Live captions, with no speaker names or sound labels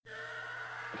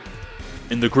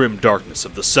In the grim darkness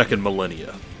of the second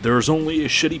millennia, there is only a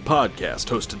shitty podcast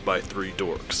hosted by three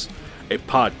dorks. A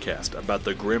podcast about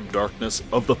the grim darkness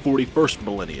of the 41st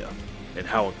millennia, and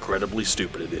how incredibly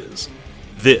stupid it is.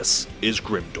 This is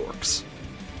Grim Dorks.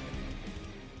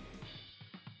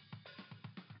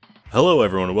 Hello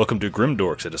everyone, and welcome to Grim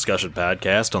Dorks, a discussion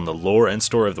podcast on the lore and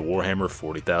story of the Warhammer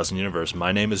 40,000 universe.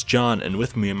 My name is John, and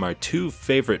with me are my two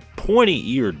favorite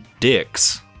pointy-eared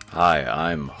dicks. Hi,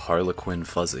 I'm Harlequin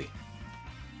Fuzzy.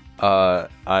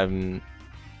 I'm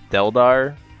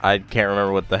Deldar. I can't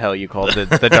remember what the hell you called it.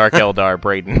 The Dark Eldar,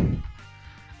 Braden.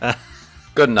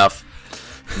 Good enough.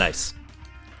 Nice.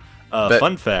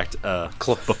 Fun fact,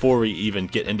 before we even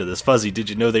get into this, Fuzzy, did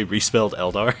you know they respelled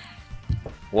Eldar?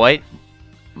 What?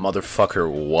 Motherfucker,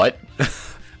 what?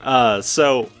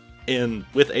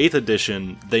 With 8th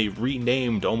edition, they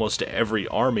renamed almost every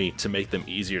army to make them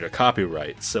easier to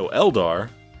copyright. So Eldar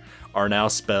are now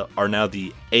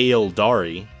the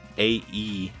Aeldari,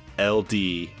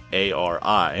 Aeldari.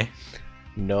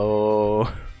 No.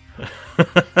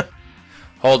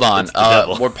 Hold on, It's the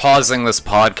devil. we're pausing this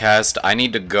podcast. I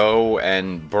need to go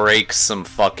and break some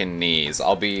fucking knees.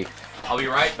 I'll be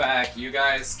right back. You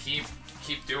guys keep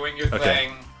doing your Okay.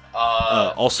 thing.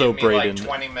 Also, give me Braden, like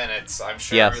 20 minutes. I'm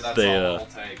sure Yes, that's they, all it'll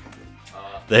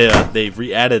take. they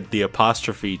re-added the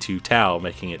apostrophe to Tau,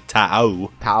 making it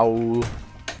Tau. Tau.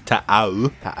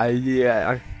 Tau.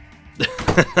 Yeah.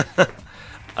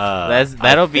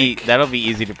 That'll be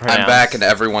easy to pronounce. I'm back and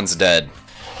everyone's dead.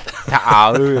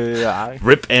 Tau.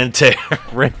 Rip and tear.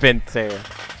 Rip and tear.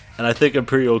 And I think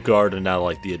Imperial Guard are now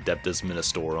like the Adeptus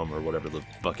Ministorum, or whatever the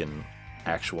fucking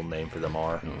actual name for them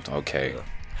are. Okay.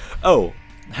 Oh,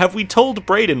 have we told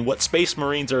Braden what Space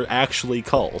Marines are actually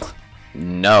called?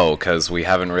 No, because we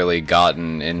haven't really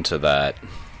gotten into that.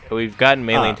 We've gotten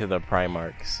mainly into the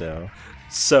Primarchs, so...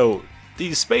 So,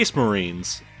 these Space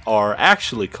Marines are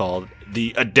actually called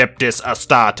the Adeptus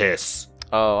Astartes.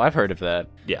 Oh, I've heard of that.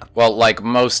 Yeah. Well, like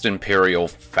most Imperial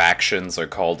factions are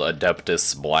called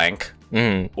Adeptus Blank.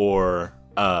 Mm-hmm. Or,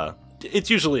 it's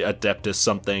usually Adeptus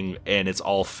something, and it's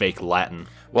all fake Latin.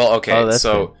 Well, okay, Oh, that's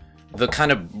so the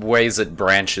kind of ways it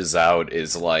branches out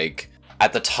is like,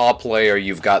 at the top layer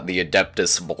you've got the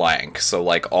Adeptus Blank, so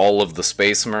like all of the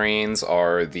Space Marines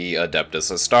are the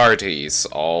Adeptus Astartes,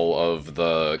 all of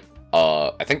the,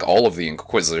 I think all of the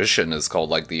Inquisition is called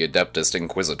like the Adeptus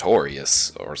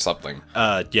Inquisitorius, or something.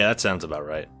 Yeah, that sounds about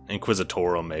right.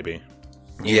 Inquisitorum, maybe.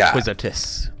 Yeah.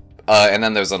 Inquisitus. And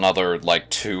then there's another, like,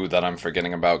 two that I'm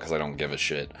forgetting about because I don't give a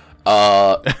shit.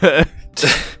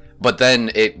 But then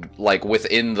it, like,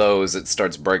 within those, it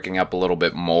starts breaking up a little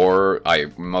bit more. I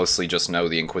mostly just know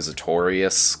the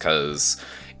Inquisitorius, because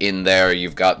in there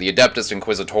you've got the Adeptus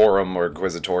Inquisitorum, or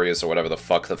Inquisitorius, or whatever the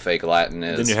fuck the fake Latin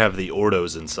is. Then you have the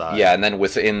Ordos inside. Yeah, and then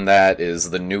within that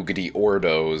is the Nugedi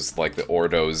Ordos, like the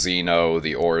Ordo Zeno,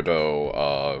 the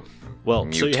Ordo,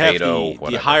 Well, so you have Mutato, the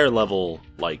whatever. higher level,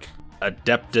 like,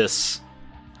 Adeptus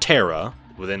Terra,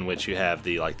 within which you have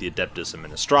the Adeptus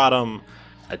Administratum,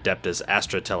 Adeptus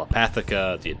Astra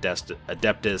Telepathica, the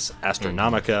Adeptus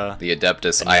Astronomica, the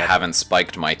Adeptus. And I you have- haven't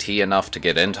spiked my tea enough to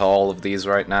get into all of these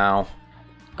right now.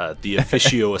 the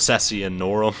Officio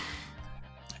Assassinanorum.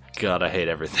 God, I hate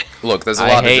everything. Look, there's a I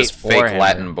lot of hate just fake Warhammer.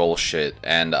 Latin bullshit,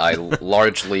 and I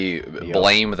largely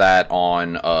blame that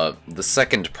on the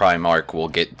second Primarch we'll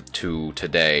get to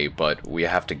today, but we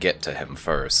have to get to him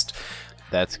first.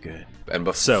 That's good. And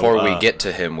So, before we get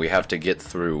to him, we have to get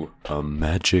through a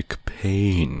magic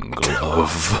pain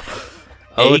glove.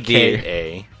 Oh,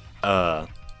 AKA,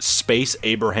 Space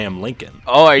Abraham Lincoln.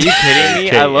 Oh, are you kidding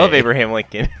me? I love AKA. Abraham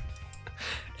Lincoln.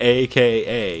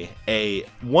 AKA a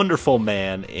wonderful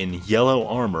man in yellow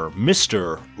armor,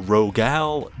 Mr.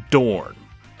 Rogal Dorn.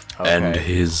 And Okay.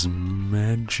 his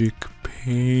magic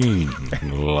pain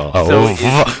glove.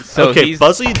 So Okay, he's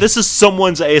Fuzzy, this is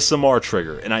someone's ASMR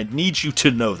trigger, and I need you to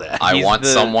know that. I he's want the-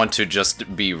 someone to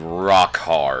just be rock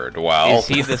hard. Well, is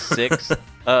he the sixth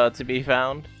to be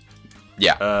found?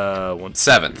 yeah, One,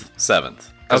 seventh.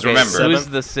 Because Okay, remember, who's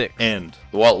the sixth? and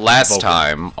well, last Vulcan.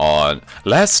 time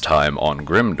on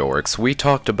Grimdorks, we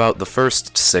talked about the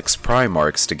first 6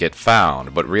 Primarchs to get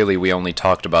found, but really we only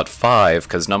talked about 5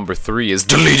 because number 3 is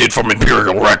deleted from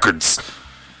Imperial records.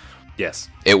 yes,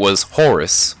 It was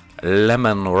Horus,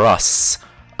 Lemon Russ,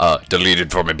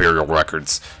 deleted from Imperial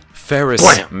records,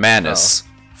 Ferris Manus,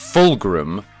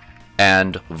 Fulgrim,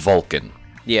 and Vulcan.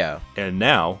 Yeah. and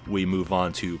now we move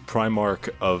on to Primarch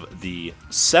of the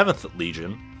 7th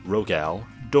Legion, Rogal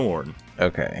Dorn.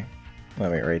 Okay.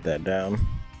 Let me write that down.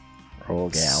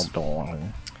 Rogal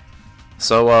Dorn.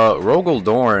 So, Rogel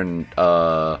Dorn,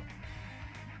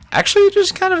 actually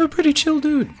just kind of a pretty chill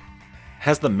dude.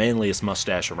 has the manliest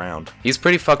mustache around. He's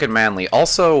pretty fucking manly.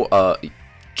 Also,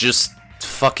 just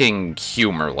fucking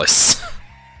humorless.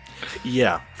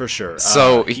 Yeah, for sure.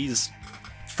 So he's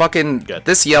fucking good.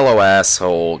 This yellow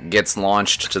asshole gets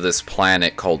launched to this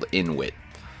planet called Inwit.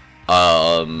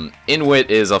 Inwit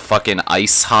is a fucking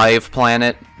ice hive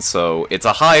planet, so it's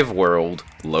a hive world,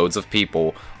 loads of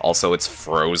people. Also, it's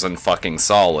frozen fucking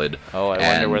solid. Oh, I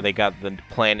wonder where they got the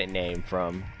planet name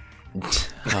from.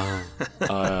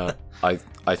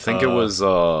 I think it was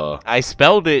I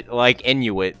spelled it like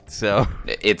Inuit, so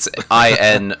it's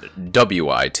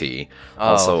INWIT.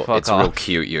 Also, fuck it's real off.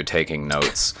 cute. You're taking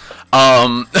notes.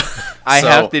 I So,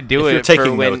 have to do if you're it taking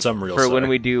for when notes, I'm real for when sorry.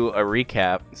 we do a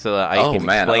recap, so that I Oh, can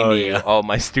man. explain Oh, to you yeah. all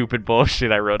my stupid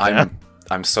bullshit I wrote down.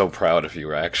 I'm so proud of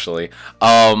you, actually.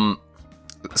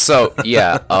 So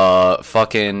yeah,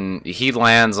 fucking he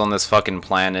lands on this fucking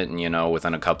planet, and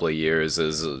within a couple of years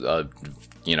is a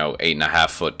 8.5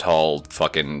 foot tall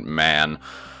fucking man.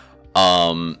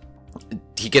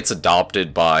 He gets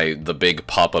adopted by the big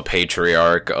Papa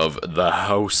Patriarch of the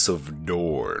House of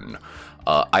Dorn.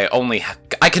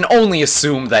 I can only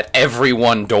assume that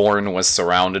everyone Dorn was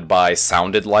surrounded by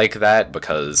sounded like that,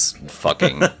 because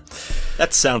fucking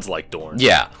That sounds like Dorn.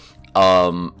 yeah.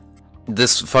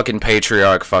 This fucking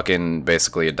patriarch fucking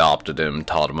basically adopted him,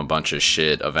 taught him a bunch of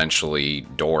shit. Eventually,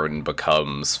 Dorn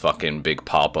becomes fucking Big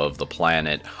Papa of the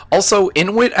planet. Also,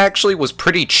 Inuit actually was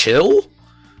pretty chill.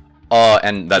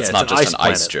 And that's Yeah, not it's an just an ice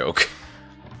ice planet. joke.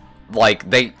 Like,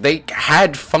 they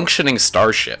had functioning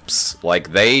starships. Like,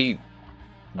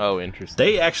 Oh, interesting.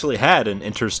 They actually had an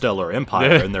interstellar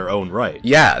empire in their own right.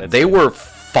 yeah, they were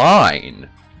fine.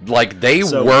 Like, they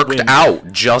So worked when-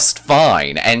 out just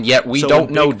fine, and yet we So don't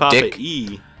when know Big Papa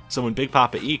Dick. So when Big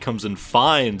Papa E comes and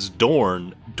finds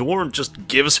Dorn, Dorn just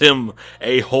gives him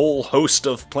a whole host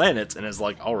of planets and is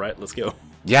like, "All right, let's go."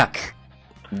 Yeah.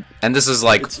 And this is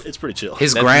like It's pretty chill.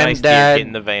 his That's nice that you're granddad.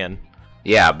 getting the van.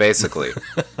 Yeah, basically.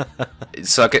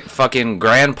 Fucking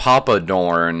Grandpapa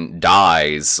Dorn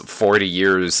dies 40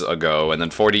 years ago, and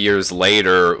then 40 years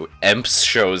later, Emps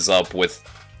shows up with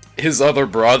his other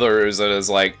brothers and is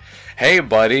like, "Hey,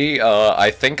 buddy,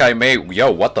 I think I may...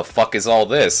 Yo, what the fuck is all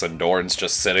this?" And Dorn's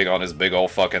just sitting on his big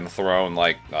old fucking throne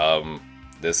like,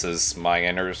 this is my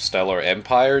interstellar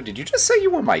empire? Did you just say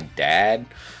you were my dad?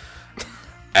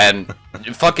 And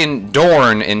fucking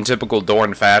Dorn, in typical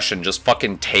Dorn fashion, just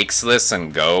fucking takes this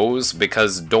and goes,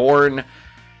 because Dorn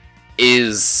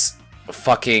is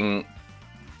fucking...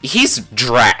 He's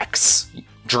Drax.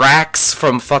 Drax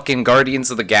from fucking Guardians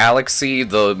of the Galaxy,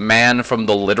 the man from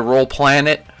the literal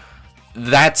planet.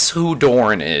 That's who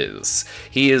Dorn is.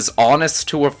 He is honest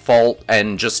to a fault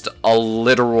and just a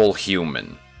literal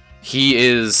human. He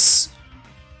is...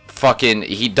 fucking...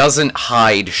 He doesn't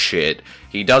hide shit.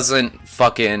 He doesn't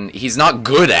fucking... He's not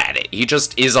good at it. He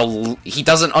just is a... He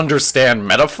doesn't understand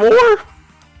metaphor?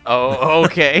 Oh,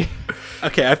 okay.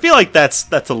 Okay, I feel like that's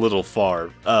a little far.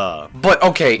 But,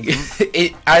 okay,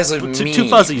 as a meme... To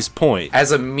Fuzzy's point,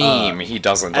 As a meme, he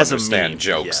doesn't as a understand meme,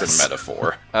 jokes yes. and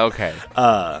metaphor. Okay.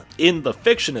 in the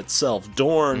fiction itself,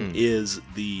 Dorn is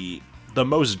the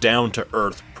most down to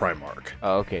earth Primarch.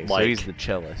 Oh, okay. So Like- he's the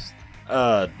chillest.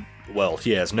 Well,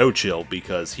 he has no chill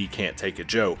because he can't take a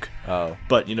joke. Oh.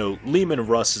 But, Lehman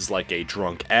Russ is like a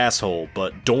drunk asshole,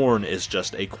 but Dorn is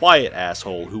just a quiet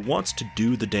asshole who wants to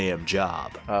do the damn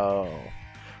job. Oh.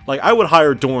 Like, I would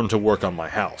hire Dorn to work on my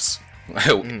house.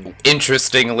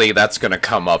 Interestingly, that's gonna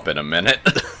come up in a minute.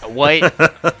 What?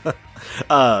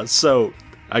 So,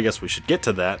 I guess we should get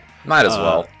to that. Might as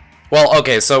well. Well,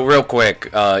 okay, so real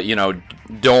quick,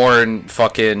 Dorn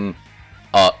fucking...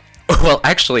 well,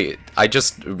 actually, I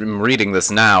just am reading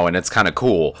this now, and it's kind of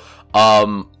cool.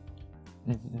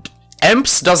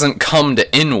 Emps doesn't come to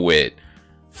Inwit.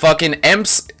 Fucking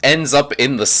Emps ends up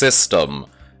in the system,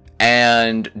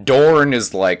 and Dorn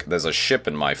is like, there's a ship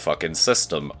in my fucking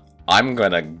system. I'm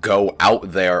gonna go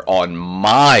out there on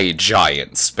my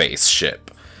giant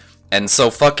spaceship. And so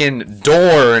fucking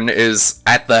Dorn is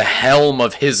at the helm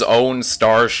of his own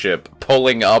starship,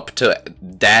 pulling up to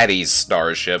Daddy's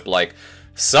starship like,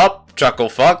 "Sup,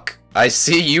 Chucklefuck? I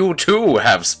see you too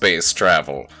have space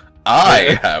travel.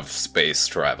 I have space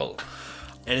travel."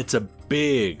 And it's a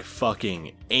big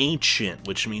fucking ancient,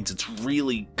 which means it's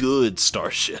really good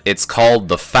starship. It's called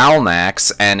the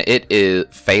Phalanx, and it is...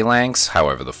 Phalanx?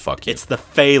 However the fuck you... It's the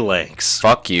Phalanx.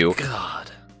 Fuck you.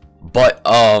 God. But,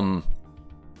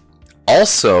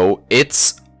 also,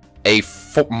 it's a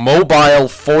mobile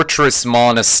fortress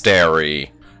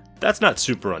monastery. That's not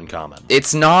super uncommon.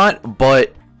 It's not,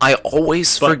 but I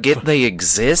always forget they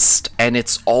exist, and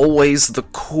it's always the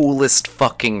coolest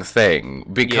fucking thing.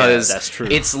 Because that's true.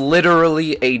 it's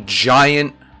literally a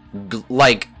giant,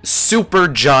 like, super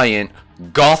giant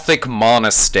Gothic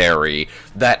monastery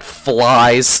that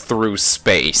flies through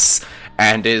space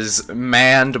and is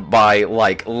manned by,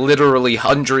 like, literally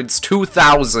hundreds to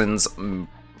thousands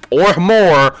or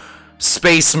more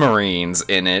Space Marines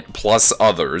in it, plus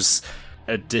others.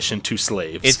 Addition to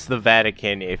slaves. It's the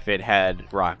Vatican if it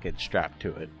had rockets strapped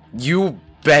to it. You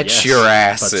bet Yes, your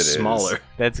ass but it is. smaller.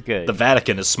 That's good. The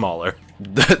Vatican is smaller.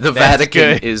 The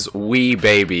Vatican good. is wee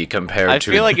baby compared I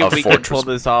to feel like a if we could fortress. pull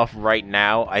this off right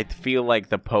now, I feel like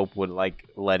the Pope would like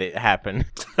let it happen.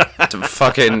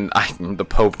 The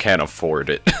Pope can't afford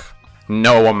it.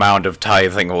 No amount of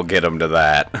tithing will get him to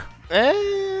that.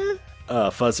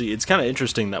 Fuzzy, it's kind of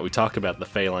interesting that we talk about the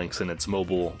Phalanx and its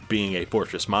mobile being a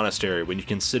fortress monastery when you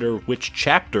consider which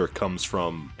chapter comes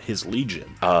from his legion.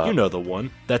 You know the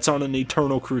one that's on an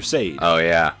eternal crusade. Oh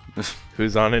yeah.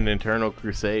 Who's on an eternal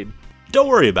crusade? Don't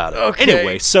worry about it. Okay.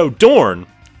 Anyway, so Dorn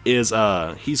is,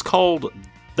 he's called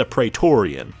the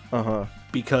Praetorian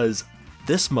because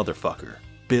this motherfucker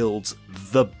builds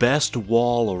the best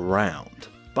wall around.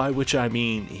 By which I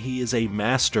mean he is a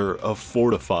master of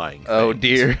fortifying Oh things.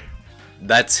 dear.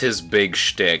 That's his big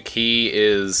shtick.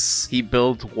 He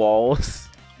builds walls.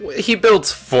 He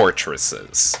builds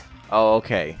fortresses. Oh,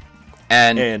 okay.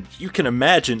 And you can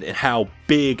imagine how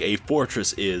big a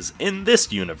fortress is in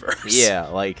this universe. Yeah,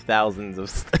 like thousands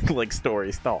of like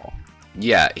stories tall.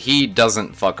 Yeah, he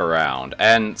doesn't fuck around.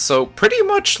 And so pretty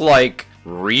much like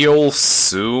real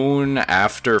soon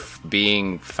after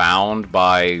being found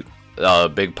by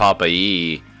Big Papa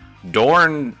E,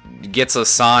 Dorn gets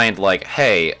assigned like,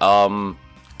 hey,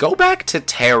 go back to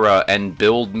Terra and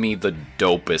build me the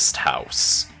dopest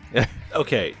house.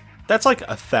 Okay, that's like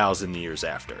 1,000 years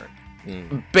after.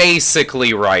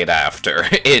 Basically right after,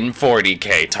 in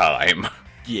 40k time.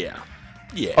 Yeah.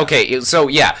 Okay, so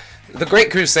yeah, the Great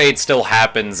Crusade still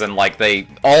happens, and like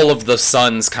all of the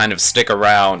sons kind of stick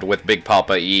around with Big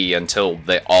Papa E until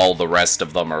all the rest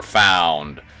of them are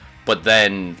found. But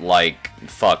then, like,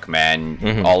 fuck,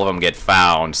 man, all of them get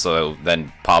found, so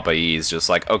then Papa E is just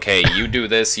like, okay, you do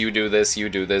this, you do this, you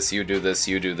do this, you do this,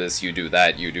 you do this, you do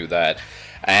that, you do that,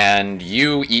 and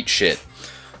you eat shit.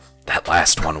 That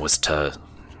last one was to,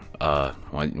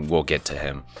 we'll get to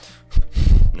him.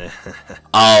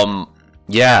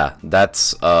 Yeah,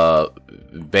 that's,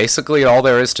 basically all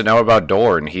there is to know about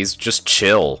Dorn. He's just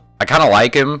chill. I kind of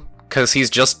like him, because he's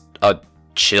just a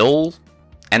chill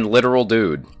and literal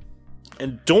dude.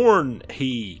 And Dorn,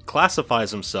 he classifies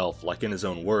himself, like in his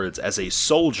own words, as a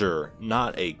soldier,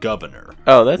 not a governor.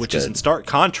 Oh, that's which good. is in stark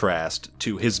contrast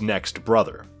to his next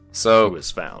brother, So, who is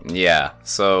found. yeah,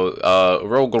 so,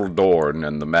 Rogel Dorn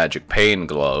and the Magic Pain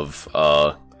Glove,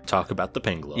 Talk about the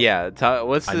Pain Glove. Yeah,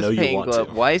 what's I this know you pain want glove?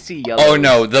 to. Why is he yellow? Oh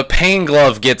no, the Pain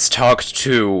Glove gets talked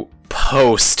to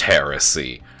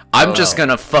post-heresy. I'm just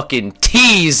gonna fucking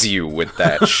tease you with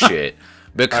that shit.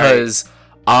 Because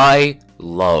I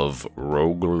love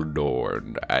Rogel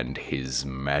Dorn and his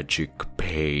Magic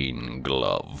Pain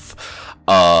Glove.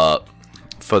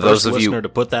 For those First of listener you... to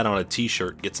put that on a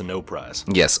t-shirt gets a no prize.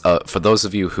 Yes, for those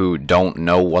of you who don't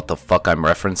know what the fuck I'm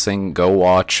referencing, go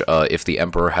watch If the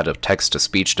Emperor Had a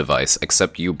Text-to-Speech Device,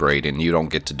 except you, Brayden, you don't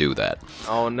get to do that.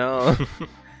 Oh no.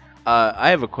 I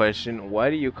have a question. Why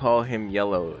do you call him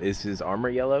yellow? Is his armor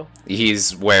yellow? He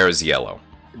wears yellow.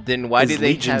 Then why His do they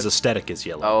legion's have... aesthetic is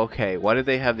yellow. Oh, okay. Why do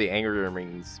they have the Angry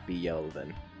Marines be yellow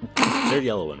then? They're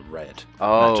yellow and red.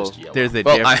 Oh, not just yellow. there's a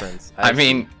Well, difference. I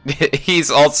mean, he's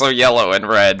also yellow and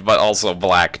red, but also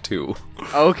black too.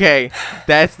 Okay,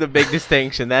 that's the big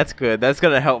distinction. That's good. That's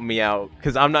gonna help me out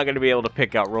because I'm not gonna be able to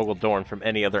pick out Rogel Dorn from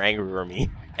any other Angry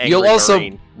Marine. You'll also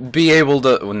Marine. be able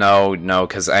to... No,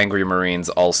 because Angry Marines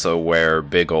also wear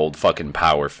big old fucking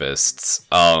power fists.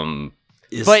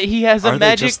 But he has a Are they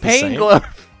magic just the pain same?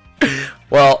 glove.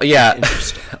 Well, yeah.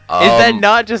 Interesting. Is that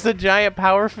not just a giant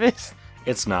power fist?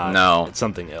 It's not. No. It's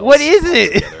something else. What is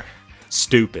it? Together.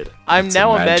 Stupid. I'm It's a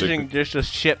now magic- imagining just a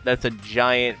ship that's a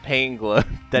giant pain glove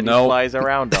that No. he flies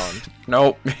around on.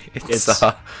 Nope. It's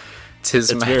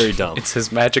his it's very dumb. It's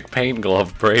his magic pain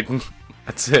glove, Brayden.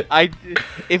 That's it.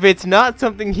 If it's not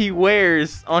something he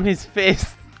wears on his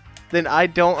fist, then I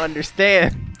don't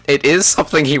understand. It is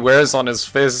something he wears on his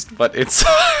fist, but it's...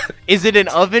 Is it an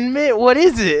oven mitt? What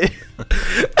is it?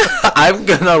 I'm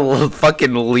gonna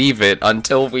fucking leave it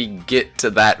until we get to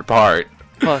that part.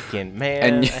 Fucking man,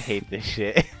 And- I hate this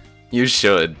shit. You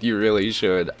should. You really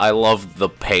should. I love the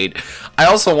pain. I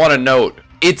also want to note,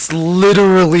 it's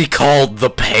literally called the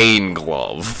Pain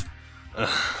Glove.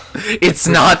 It's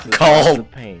not The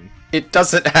called... pain. It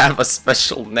doesn't have a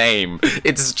special name.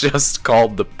 It's just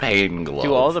called the Pain Glove.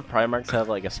 Do all the Primarchs have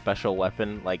like a special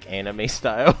weapon, like anime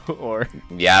style, or?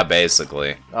 Yeah,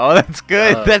 basically. Oh, that's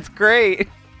good. That's great.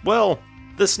 Well,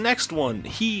 this next one,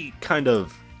 he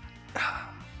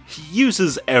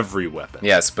uses every weapon.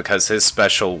 Yes, because his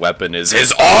special weapon is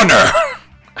his honor!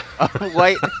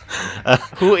 Wait,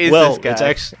 who is Well, this guy? it's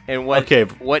actually And what? okay.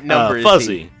 What number is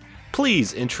Fuzzy, he?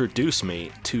 please introduce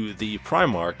me to the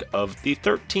Primarch of the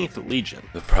 13th Legion.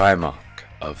 The Primarch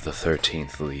of the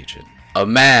 13th Legion. A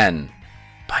man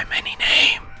by many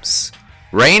names,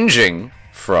 ranging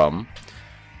from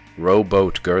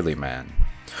Rowboat Girly Man,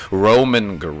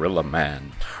 Roman Gorilla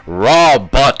Man, Raw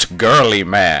Butt Girly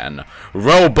Man,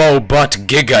 Robo Butt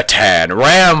Gigatan,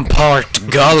 Rampart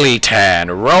Gully Tan,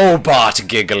 Robot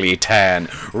Giggly Tan,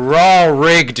 Raw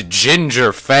Rigged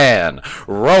Ginger Fan,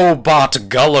 Robot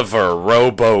Gulliver,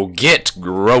 Robo Git,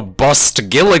 Robust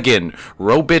Gilligan,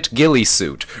 Robit Gilly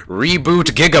Suit,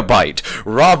 Reboot Gigabyte,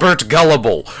 Robert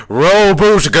Gullible,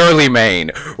 Roboot Girly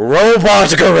Mane,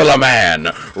 Robot Gorilla Man,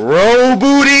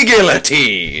 Robooty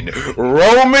Guillotine,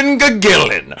 Roman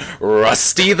Gagillin,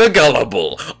 Rusty the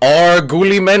Gullible, R.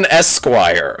 Gulliman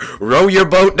Esquire, Row Your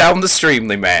Boat Down the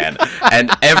Streamly Man, and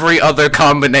every other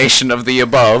combination of the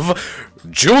above,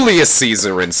 Julius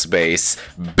Caesar in space,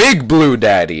 Big Blue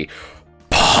Daddy,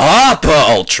 Papa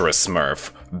Ultra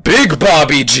Smurf, Big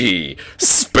Bobby G,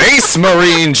 Space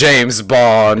Marine James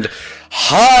Bond,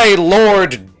 High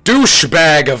Lord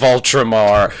Douchebag of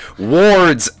Ultramar,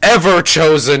 Ward's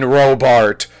ever-chosen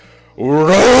Robart,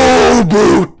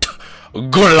 Roboot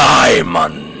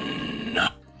Glyman.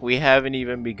 We haven't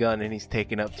even begun, and he's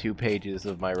taken up 2 pages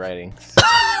of my writings.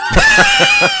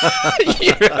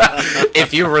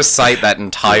 If you recite that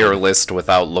entire list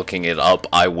without looking it up,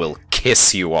 I will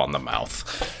kiss you on the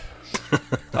mouth.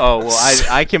 Oh well,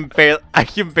 I can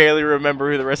barely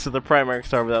remember who the rest of the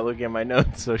Primarchs are without looking at my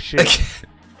notes. So shit.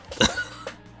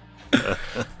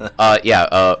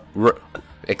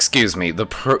 Excuse me. The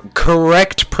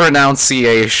correct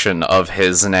pronunciation of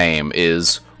his name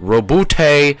is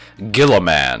Robute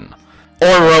Gillaman,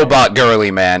 or Robot Girly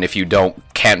Man if you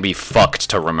can't be fucked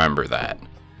to remember that.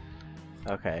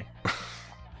 Okay.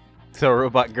 So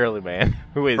Robot Girly Man,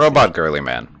 who is Robot Girly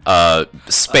Man.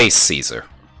 Space Caesar.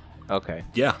 Okay.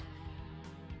 Yeah.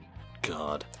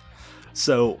 God.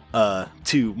 So,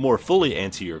 to more fully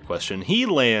answer your question, he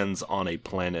lands on a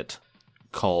planet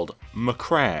called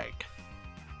Macragge.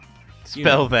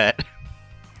 Spell that.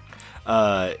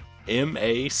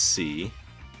 M-A-C.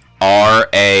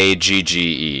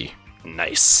 Ragge.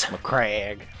 Nice.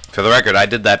 Macragge. For the record, I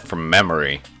did that from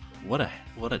memory. What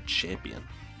a champion.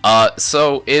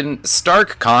 So in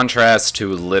stark contrast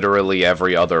to literally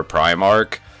every other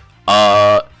Primarch,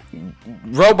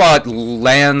 Robot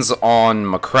lands on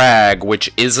Macragge,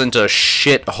 which isn't a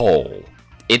shithole.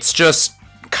 It's just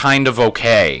kind of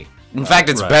okay. In fact,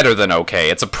 it's right. better than okay.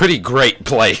 It's a pretty great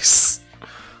place.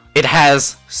 It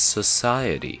has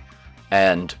society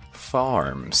and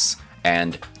farms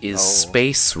and is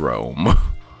space Rome.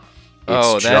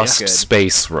 It's that's just good.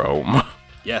 space Rome.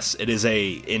 Yes, it is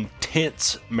a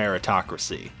intense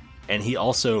meritocracy. And he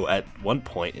also, at one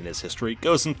point in his history,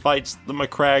 goes and fights the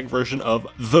Macragge version of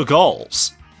the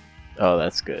Gauls. Oh,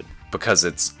 that's good. Because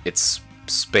it's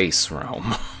space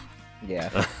Rome.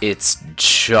 Yeah. It's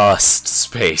just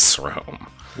space Rome.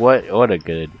 What a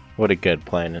good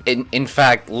planet. In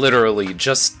fact, literally,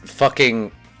 just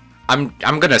fucking... I'm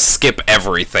gonna skip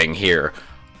everything here.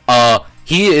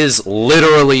 He is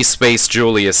literally Space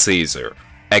Julius Caesar.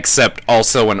 Except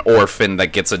also an orphan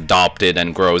that gets adopted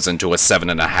and grows into a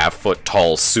 7.5 foot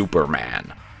tall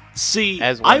Superman. See,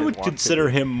 As I one would wants to consider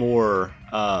be. him more,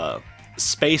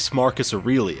 Space Marcus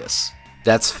Aurelius.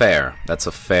 That's fair. It's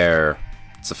a fair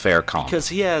comp. Because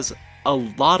he has a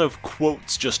lot of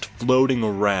quotes just floating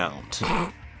around.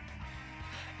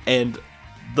 And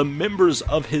the members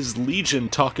of his legion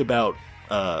talk about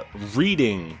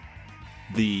reading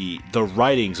the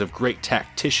writings of great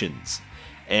tacticians.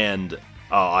 And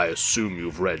I assume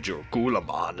you've read your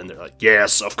Gulaman. And they're like,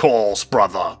 yes, of course,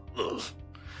 brother. Ugh.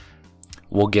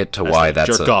 We'll get to As why they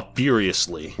that's jerk off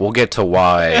furiously. We'll get to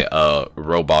why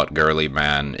Robot Girly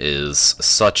Man is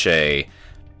such a...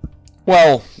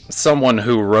 Well, someone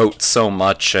who wrote so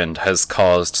much and has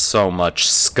caused so much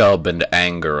scub and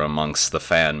anger amongst the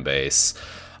fan base.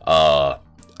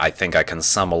 I think I can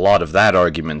sum a lot of that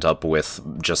argument up with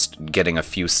just getting a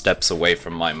few steps away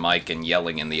from my mic and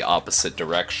yelling in the opposite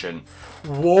direction,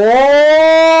 Ward!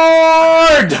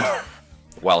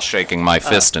 While shaking my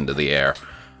fist into the air.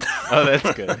 Oh,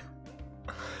 that's good.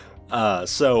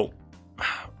 So,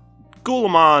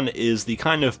 Gulamon is the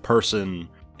kind of person,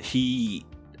 he,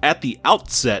 at the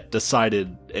outset,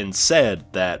 decided and said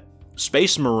that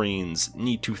Space Marines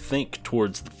need to think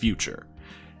towards the future.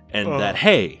 And that,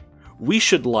 hey, we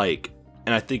should and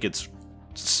I think it's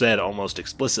said almost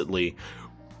explicitly,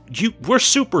 we're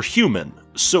superhuman,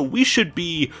 so we should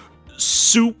be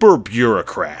super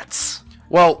bureaucrats.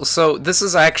 Well, so this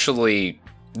is actually...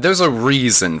 There's a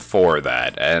reason for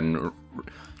that, and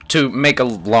to make a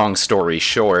long story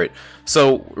short,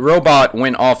 so Robot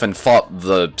went off and fought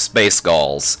the Space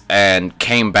Gauls, and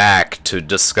came back to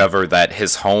discover that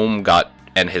his home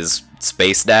and his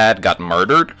space dad got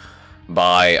murdered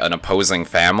by an opposing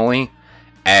family,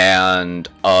 and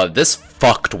this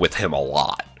fucked with him a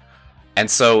lot. And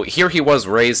so here he was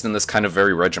raised in this kind of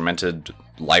very regimented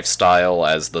lifestyle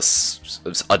as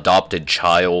the adopted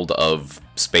child of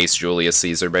Space Julius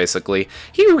Caesar, basically.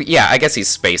 I guess he's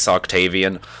Space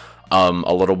Octavian, a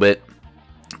little bit.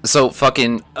 So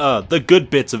fucking... the good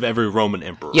bits of every Roman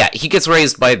emperor. Yeah, he gets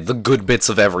raised by the good bits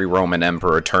of every Roman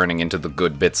emperor turning into the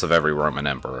good bits of every Roman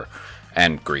emperor.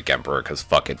 And Greek emperor, because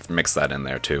fuck it, mix that in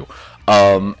there too.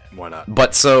 Why not?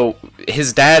 But so,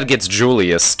 his dad gets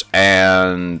Julius'd,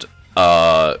 and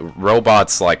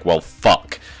Robot's like, well,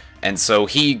 fuck. And so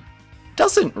he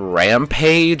doesn't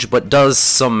rampage, but does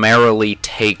summarily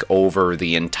take over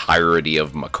the entirety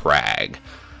of Macragge.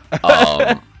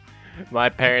 My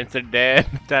parents are dead.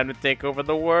 Time to take over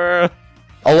the world.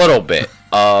 A little bit.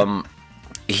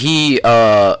 He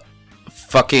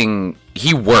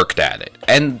worked at it,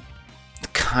 and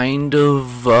kind of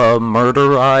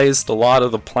murderized a lot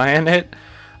of the planet,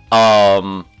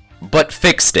 but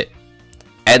fixed it.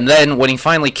 And then when he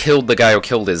finally killed the guy who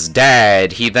killed his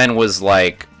dad, he then was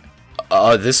like,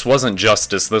 this wasn't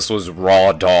justice, this was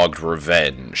raw-dogged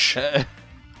revenge.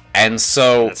 And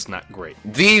so... That's not great.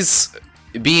 These...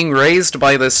 Being raised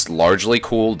by this largely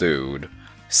cool dude,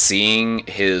 seeing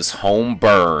his home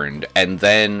burned, and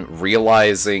then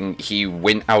realizing he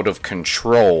went out of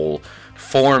control,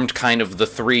 formed kind of the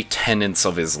three tenets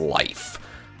of his life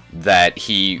that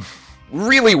he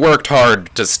really worked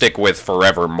hard to stick with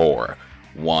forevermore.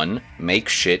 1, make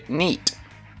shit neat.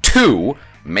 2,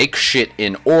 make shit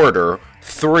in order.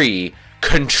 3,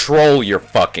 control your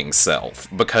fucking self,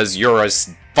 because you're a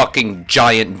fucking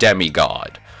giant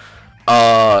demigod.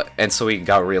 And so he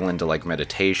got real into,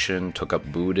 meditation, took up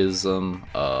Buddhism,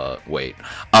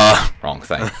 wrong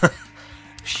thing.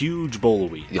 Huge bowl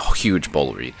of weed. Oh, huge bowl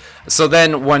of weed. So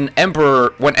then, when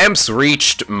Emps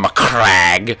reached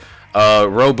Macragge,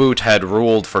 Roboot had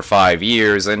ruled for 5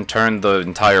 years and turned the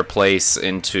entire place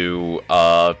into,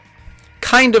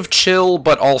 kind of chill,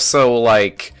 but also,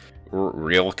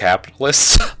 real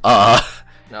capitalist.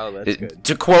 No, that's good.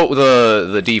 To quote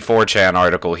the D4chan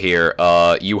article here,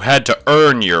 you had to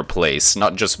earn your place,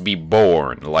 not just be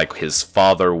born, like his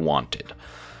father wanted.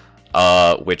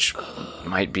 Which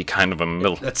might be kind of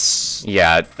a That's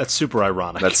super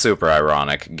ironic. That's super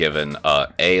ironic, given,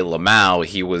 Lamau,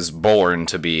 he was born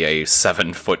to be a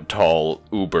 7-foot-tall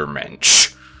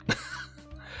Ubermensch.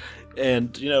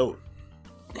 And,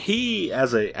 he,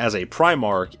 as a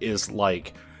Primarch, is,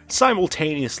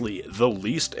 simultaneously the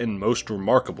least and most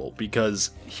remarkable,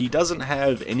 because he doesn't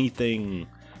have anything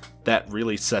that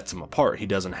really sets him apart. He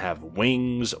doesn't have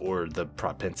wings, or the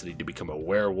propensity to become a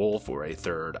werewolf, or a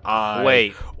third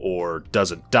eye, or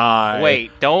doesn't die.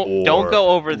 Don't go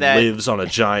over that. Lives on a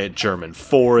giant German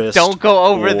forest. Don't go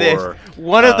over this.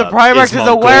 One of the is Primarchs is a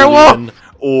Mongolian, werewolf.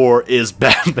 Or is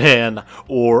Batman,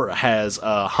 or has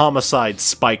homicide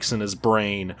spikes in his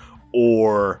brain,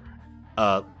 or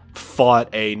fought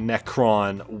a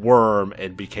Necron worm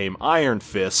and became Iron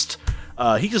Fist.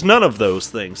 He's none of those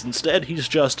things. Instead, he's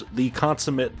just the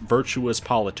consummate virtuous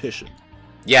politician.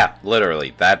 Yeah,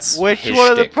 literally. That's Which his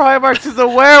one of the shtick. Primarchs is a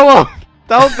werewolf?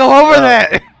 Don't go over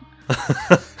that.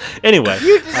 Anyway,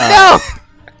 No.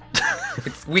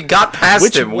 We got past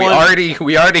Which him. one?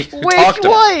 We already Which talked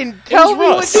about one? Tell me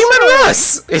Russ. which one.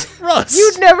 Russ. it's Russ.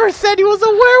 You never said he was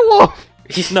a werewolf.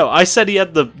 No, I said he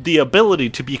had the ability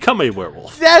to become a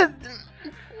werewolf.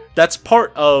 That's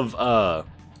part of,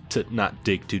 to not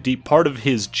dig too deep, part of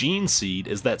his gene seed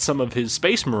is that some of his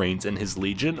Space Marines in his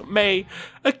Legion may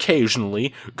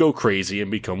occasionally go crazy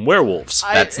and become werewolves.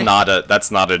 That's not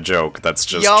a joke. That's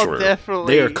just y'all true.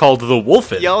 definitely. They are called the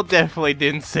Wolfen. Y'all definitely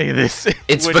didn't say this.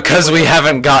 It's When because we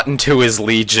haven't gotten to his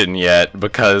Legion yet,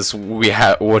 because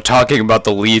we're talking about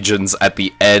the Legions at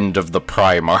the end of the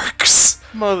Primarchs.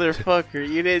 Motherfucker,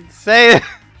 you didn't say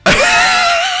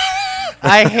that.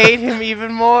 I hate him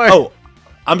even more. Oh,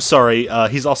 I'm sorry.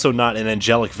 He's also not an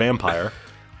angelic vampire.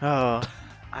 Oh,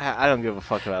 I don't give a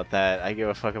fuck about that. I give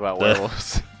a fuck about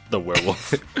werewolves. The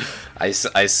werewolf. I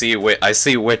see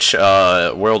which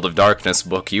World of Darkness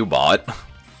book you bought.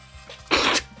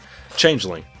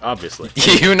 Changeling, obviously.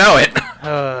 You know it.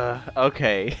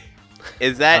 Okay.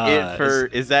 Is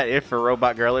that it for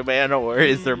Robot Girly Man, or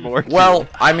is there more? Well,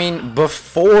 I mean,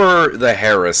 before the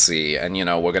heresy, and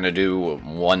we're gonna do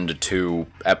 1 to 2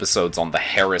 episodes on the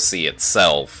heresy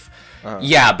itself.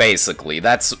 Yeah, basically,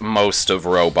 that's most of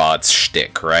Robot's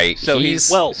shtick, right? So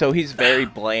he's very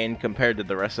bland compared to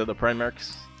the rest of the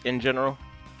Primarchs in general.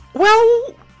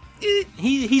 Well,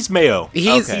 he's Mayo.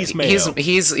 He's Mayo.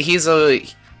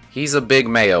 He's a big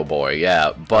Mayo boy,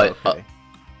 yeah. But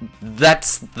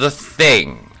that's the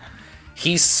thing.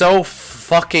 He's so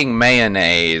fucking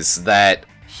mayonnaise that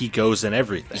he goes in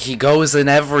everything.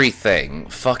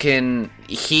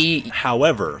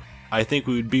 However, I think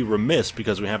we would be remiss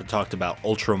because we haven't talked about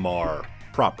Ultramar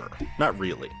proper. Not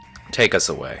really. Take us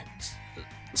away.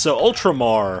 So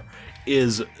Ultramar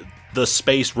is the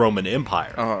space Roman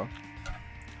Empire. Uh-huh.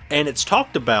 And it's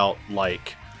talked about,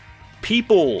 like,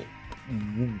 people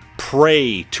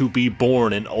pray to be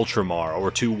born in Ultramar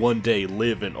or to one day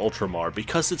live in Ultramar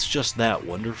because it's just that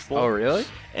wonderful. Oh, really?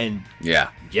 And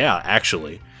yeah,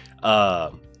 actually.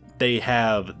 They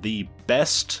have the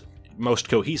best, most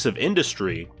cohesive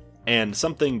industry. And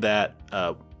something that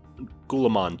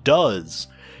Guilliman does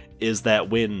is that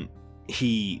when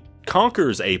he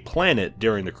conquers a planet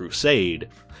during the Crusade,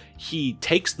 he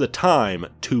takes the time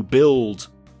to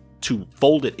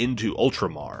fold it into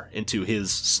Ultramar, into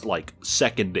his, like,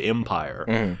 second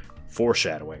empire,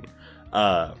 foreshadowing,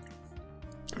 and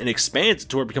expands it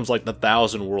to where it becomes like the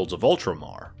 1,000 Worlds of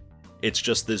Ultramar. It's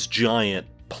just this giant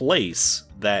place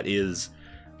that is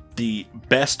the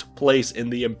best place in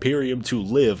the Imperium to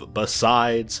live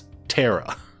besides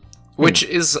Terra. Which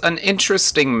is an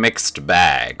interesting mixed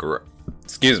bag.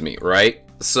 Excuse me, right?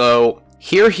 So,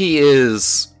 here he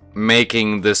is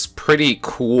making this pretty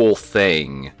cool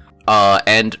thing.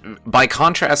 And by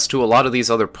contrast to a lot of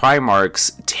these other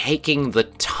Primarchs, taking the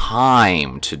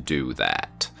time to do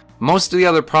that. Most of the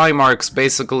other Primarchs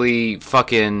basically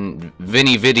fucking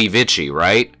Vini Vidi Vici,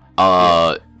 right?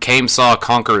 Came, saw,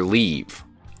 conquer, leave.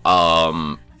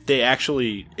 They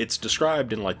actually, it's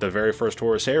described in, like, the very first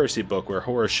Horus Heresy book where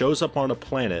Horus shows up on a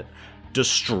planet,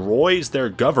 destroys their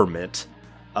government,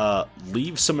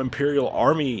 leaves some Imperial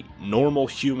army normal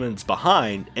humans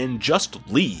behind, and just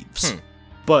leaves.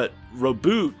 But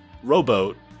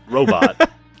Robot,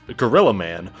 Gorilla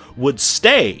Man, would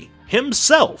stay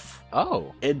himself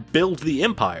and build the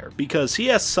Empire because he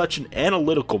has such an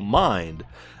analytical mind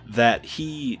that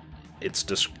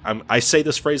I say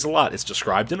this phrase a lot, it's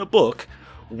described in a book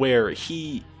where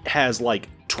he has like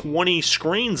 20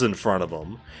 screens in front of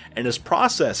him and is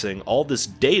processing all this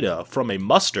data from a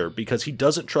muster because he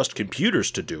doesn't trust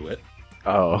computers to do it.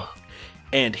 Oh.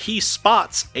 And he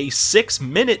spots a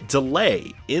 6-minute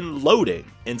delay in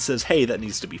loading and says, hey, that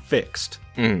needs to be fixed.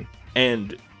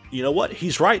 And you know what?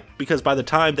 He's right, because by the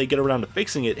time they get around to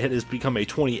fixing it, it has become a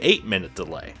 28-minute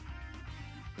delay.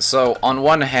 So, on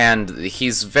one hand,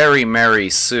 he's very Mary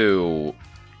Sue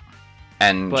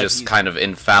and just kind of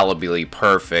infallibly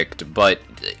perfect, but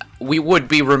we would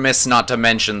be remiss not to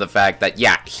mention the fact that,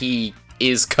 yeah, he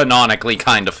is canonically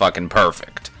kind of fucking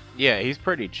perfect. Yeah, he's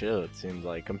pretty chill, it seems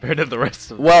like, compared to the rest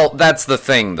of them. Well, that's the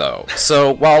thing, though.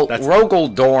 So, while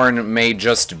Rogel Dorn may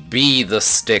just be the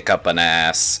stick up an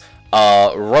ass,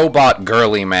 Robot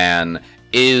Girly Man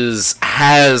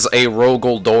has a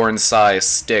Rogel Dorn-sized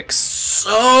stick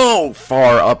so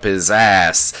far up his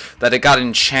ass that it got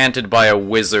enchanted by a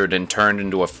wizard and turned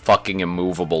into a fucking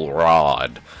immovable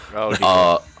rod.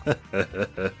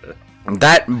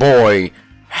 That boy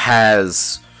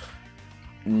has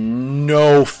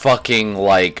no fucking,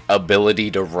 like,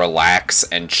 ability to relax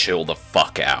and chill the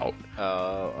fuck out.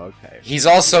 Oh, okay. He's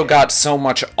also got so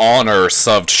much honor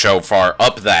shoved so far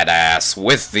up that ass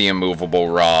with the immovable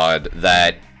rod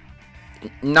that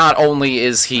not only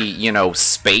is he,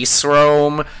 space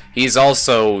Rome, he's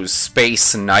also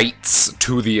space knights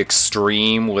to the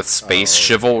extreme with space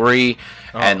chivalry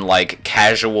and, like,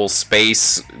 casual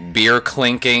space beer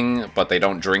clinking, but they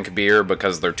don't drink beer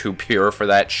because they're too pure for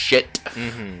that shit.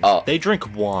 They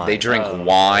drink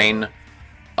wine.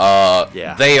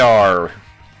 Yeah. They are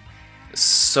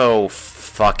so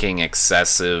fucking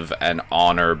excessive and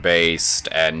honor-based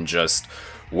and just,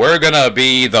 we're gonna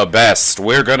be the best,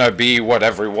 we're gonna be what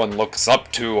everyone looks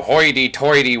up to,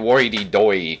 hoity-toity,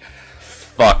 woity-doy.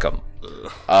 Fuck 'em.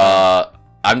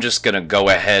 I'm just gonna go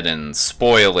ahead and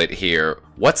spoil it here.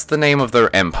 What's the name of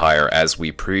their empire, as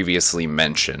we previously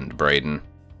mentioned, Brayden?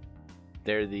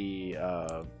 They're the,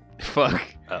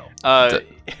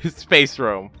 Space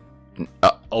Rome.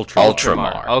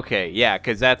 Ultramar. Okay, yeah,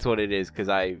 because that's what it is, because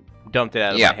I dumped it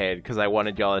out of Yeah. my head, because I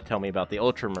wanted y'all to tell me about the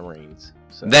Ultramarines.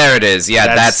 So. There it is. Yeah,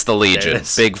 That's- that's the Legion. there it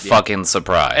is. Big fucking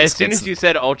surprise. As soon It's- as you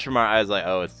said Ultramar, I was like,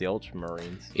 oh, it's the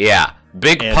Ultramarines. Yeah,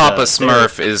 Big And, Papa they're-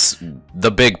 Smurf is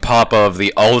the Big Papa of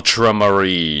the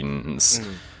Ultramarines.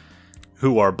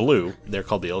 who are blue. They're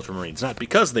called the Ultramarines, not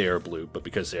because they are blue, but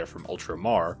because they are from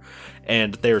Ultramar.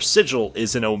 And their sigil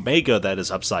is an omega that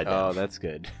is upside down. Oh, that's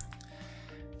good.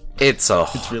 It's a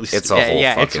really it's stupid. a whole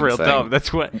Yeah, fucking it's real thing. dumb.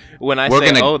 That's what when I We're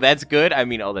say, gonna- oh, that's good, I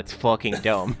mean, oh, that's fucking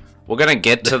dumb. We're gonna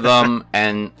get to them,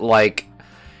 and like,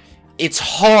 it's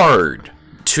hard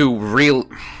to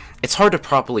it's hard to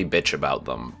properly bitch about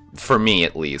them, for me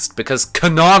at least, because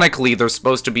canonically they're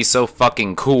supposed to be so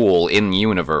fucking cool in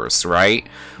universe, right?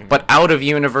 But out of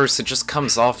universe, it just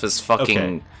comes off as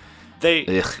fucking.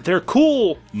 Okay. Ugh. They're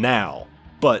cool now,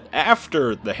 but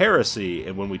after the heresy,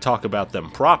 and when we talk about them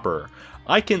proper,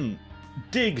 I can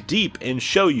dig deep and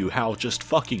show you how just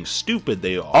fucking stupid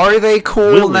they are. Are they cool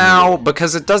Willingly. now?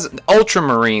 Because it doesn't.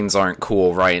 Ultramarines aren't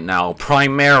cool right now.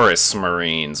 Primaris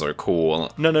Marines are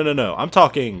cool. No. I'm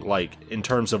talking, like, in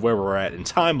terms of where we're at in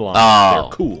timeline, Oh,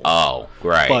 they're cool. Oh,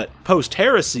 right. But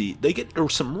post-heresy, they get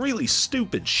some really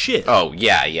stupid shit. Oh,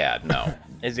 yeah, no.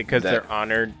 Is it because That- they're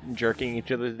honored jerking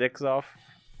each other's dicks off?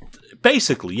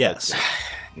 Basically, yes.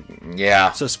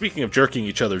 Yeah. So speaking of jerking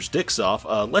each other's dicks off,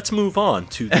 let's move on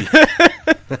to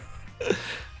the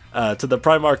to the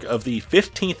Primarch of the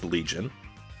 15th Legion,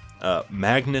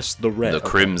 Magnus the Red. The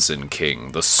Crimson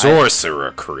King, the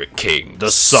Sorcerer King, The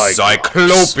Cyclops.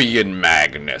 Cyclopean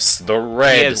Magnus, the He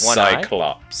Red has one eye?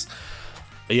 Cyclops.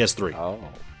 He has 3. Oh.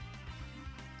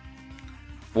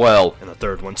 Well, And the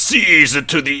third one sees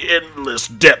into the endless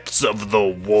depths of the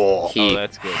wall. he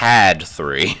that's good. had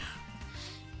 3.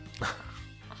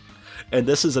 And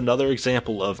this is another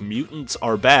example of mutants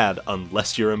are bad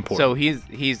unless you're important. So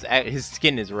his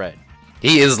skin is red.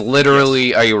 He is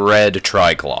literally a red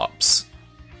Triclops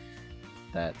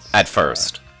That's at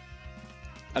first.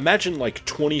 Imagine like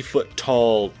 20-foot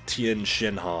tall Tien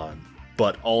Shinhan,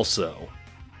 but also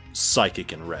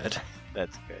psychic and red.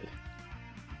 That's good.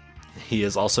 He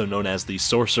is also known as the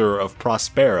Sorcerer of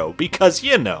Prospero because,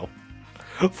 you know,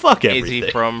 fuck everything. Is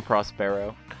he from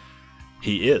Prospero?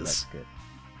 He is. That's good.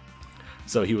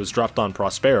 So he was dropped on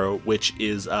Prospero, which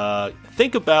is,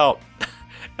 think about...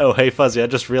 Oh, hey, Fuzzy, I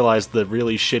just realized the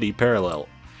really shitty parallel.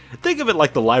 Think of it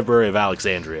like the Library of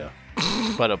Alexandria.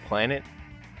 But a planet?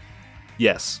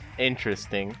 Yes.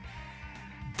 Interesting.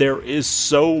 There is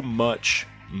so much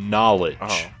knowledge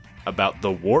Oh. about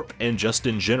the warp and just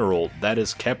in general that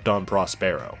is kept on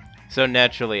Prospero. So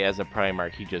naturally, as a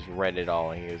Primarch, he just read it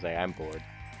all and he was like, I'm bored.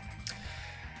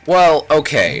 Well,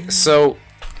 okay, so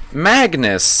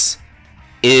Magnus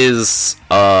is,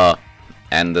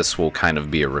 and this will kind of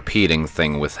be a repeating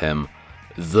thing with him,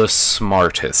 the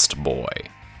smartest boy.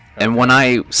 And when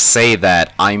I say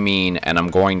that, I mean, and I'm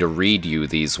going to read you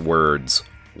these words,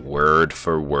 word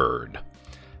for word.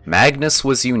 Magnus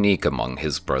was unique among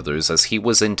his brothers as he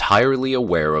was entirely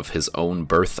aware of his own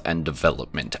birth and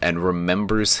development and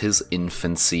remembers his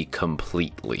infancy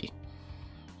completely.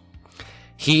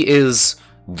 He is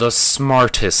the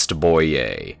smartest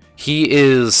boy. He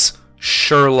is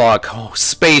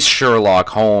Space Sherlock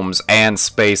Holmes and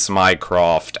Space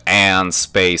Mycroft and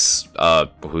Space,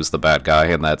 who's the bad guy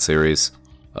in that series?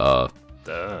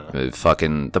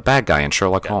 Fucking, the bad guy in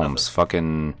Sherlock Holmes.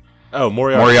 Fucking... Oh,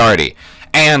 Moriarty. Moriarty.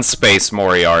 And Space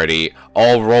Moriarty,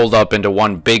 all rolled up into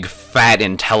one big fat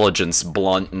intelligence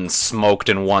blunt and smoked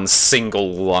in one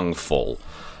single lungful.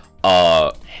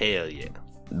 Hell yeah.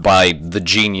 By the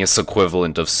genius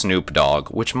equivalent of Snoop Dogg,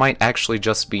 which might actually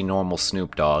just be normal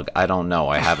Snoop Dogg. I don't know,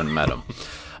 I haven't met him.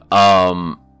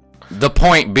 The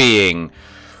point being,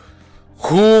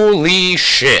 holy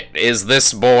shit, is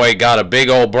this boy got a big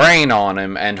old brain on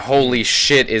him, and holy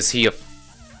shit, is he a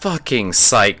fucking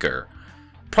psyker.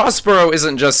 Prospero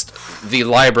isn't just the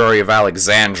Library of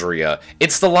Alexandria,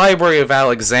 it's the Library of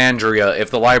Alexandria if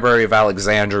the Library of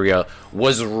Alexandria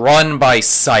was run by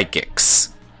psychics.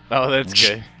 Oh, that's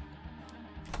good.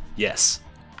 Yes.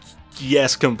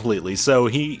 Yes, completely. So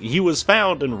he was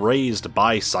found and raised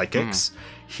by psychics.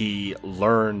 He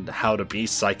learned how to be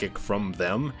psychic from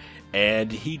them,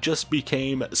 and he just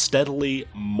became steadily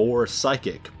more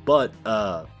psychic. But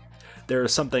there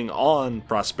is something on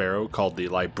Prospero called the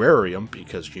Librarium,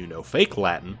 because you know fake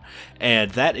Latin,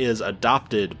 and that is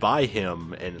adopted by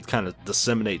him and it kind of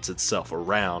disseminates itself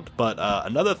around. But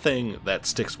another thing that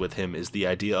sticks with him is the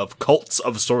idea of cults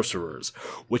of sorcerers,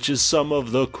 which is some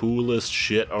of the coolest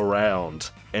shit around,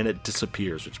 and it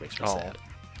disappears, which makes me sad.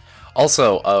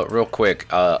 Also, real quick,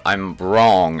 I'm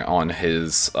wrong on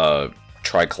his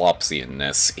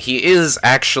Triclopsianness. He is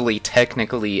actually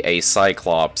technically a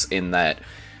Cyclops in that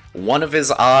one of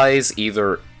his eyes,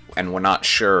 either, and we're not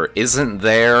sure, isn't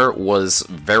there, was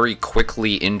very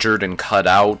quickly injured and cut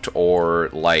out, or,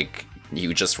 like,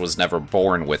 he just was never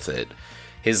born with it.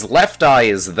 His left eye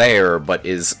is there, but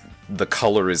the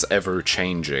color is ever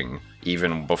changing,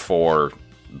 even before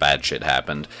bad shit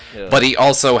happened. Yeah. But he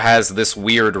also has this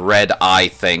weird red eye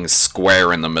thing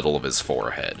square in the middle of his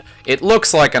forehead. It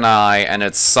looks like an eye, and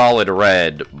it's solid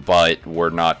red, but we're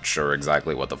not sure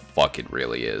exactly what the fuck it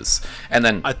really is. And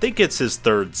then I think it's his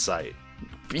third sight.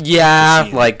 Yeah,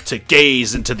 like to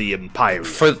gaze into the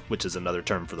Empyrean, which is another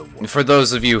term for the war. For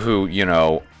those of you who,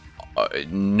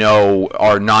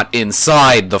 are not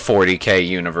inside the 40K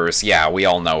universe, yeah, we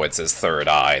all know it's his third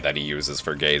eye that he uses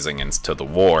for gazing into the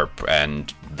warp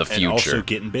and the future. And also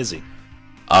getting busy.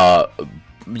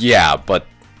 Yeah, but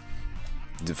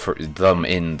for them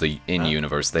in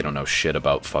universe, they don't know shit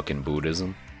about fucking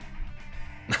Buddhism.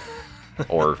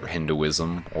 Or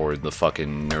Hinduism, or the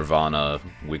fucking Nirvana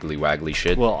wiggly waggly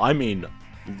shit. Well, I mean,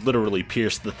 literally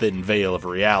pierce the thin veil of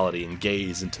reality and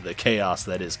gaze into the chaos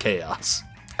that is chaos.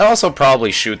 It also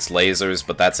probably shoots lasers,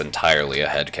 but that's entirely a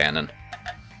headcanon.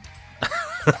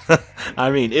 I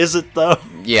mean, is it though?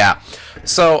 Yeah.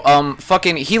 So,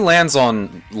 he lands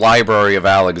on Library of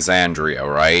Alexandria,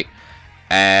 right?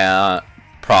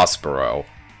 Prospero.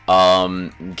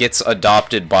 Gets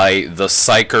adopted by the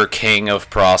Psyker King of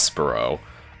Prospero.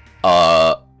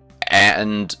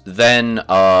 And then,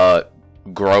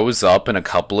 grows up in a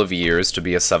couple of years to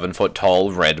be a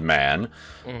 7-foot-tall red man.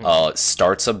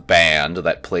 Starts a band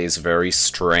that plays very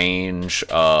strange,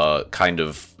 kind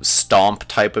of stomp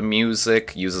type of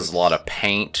music, uses a lot of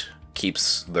paint,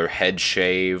 keeps their head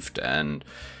shaved, and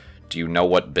do you know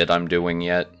what bit I'm doing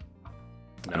yet?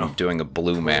 No. I'm doing a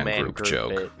Blue Man Group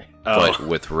joke, but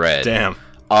with red. Damn.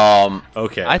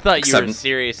 Okay. I thought you were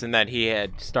serious in that he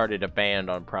had started a band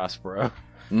on Prospero.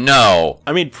 No.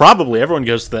 I mean, probably everyone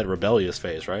goes to that rebellious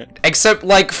phase, right? Except,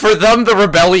 for them, the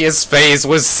rebellious phase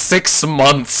was 6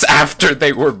 months after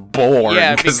they were born.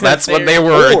 Yeah, because that's when they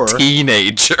were a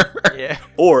teenager. Yeah.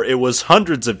 Or it was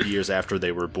hundreds of years after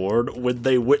they were born when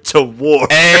they went to war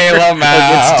against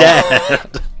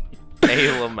Dad. Hey,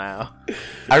 Lamau.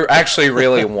 I actually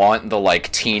really want the,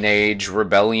 teenage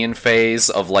rebellion phase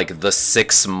of, the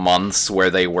 6 months where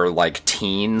they were,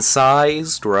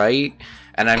 teen-sized, right?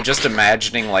 And I'm just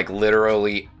imagining,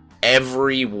 literally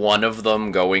every one of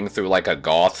them going through, a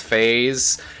goth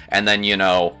phase, and then,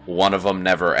 one of them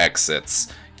never exits.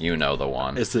 You know the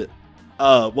one. Is it?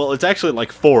 Well, it's actually,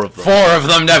 4 of them. 4 of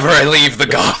them never leave the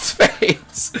goth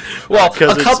phase. Well,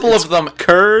 a couple of them...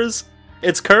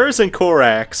 It's Kurz and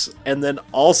Korax, and then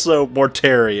also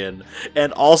Mortarion,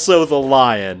 and also the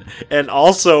Lion, and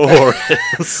also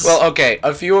Horus. Well, okay,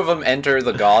 a few of them enter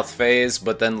the goth phase,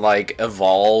 but then,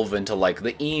 evolve into,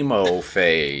 the emo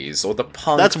phase, or the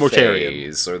punk That's Mortarion.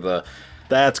 phase, or the...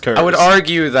 That's Kurz. I would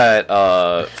argue that,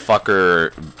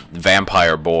 fucker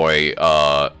Vampire Boy,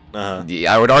 I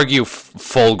would argue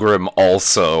Fulgrim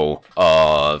also,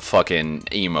 fucking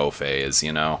emo phase,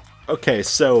 Okay,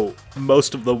 so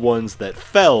most of the ones that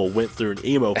fell went through an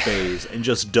emo phase and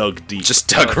just dug deep. Just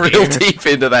dug real deep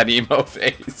into that emo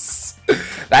phase.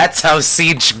 That's how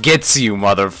Siege gets you,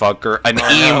 motherfucker. An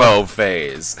emo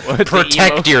phase.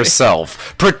 Protect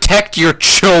yourself. Protect your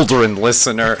children,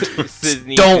 listener.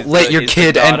 Don't let your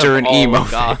kid enter an emo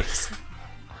phase.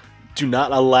 Do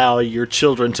not allow your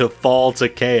children to fall to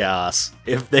chaos.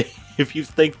 If you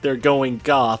think they're going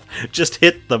goth, just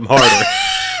hit them harder.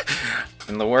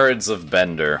 In the words of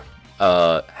Bender,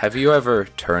 have you ever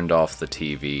turned off the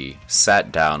TV, sat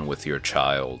down with your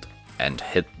child, and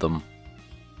hit them?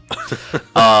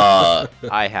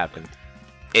 I haven't.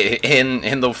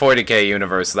 In the 40K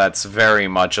universe, that's very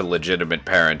much a legitimate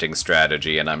parenting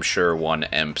strategy, and I'm sure one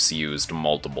EMP's used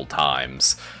multiple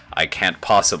times. I can't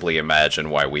possibly imagine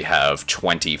why we have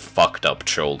 20 fucked up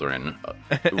children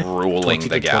ruling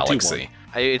the galaxy.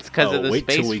 It's because of the wait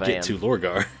space till we fan. get to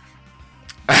Lorgar.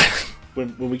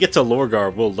 When we get to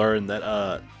Lorgar, we'll learn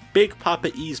that Big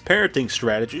Papa E's parenting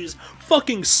strategies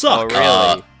fucking suck.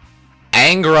 Oh, really?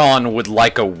 Angron would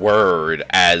like a word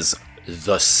as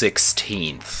the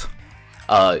 16th.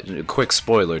 Quick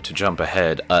spoiler to jump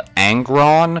ahead.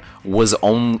 Angron was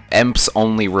Emps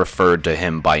only referred to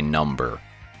him by number.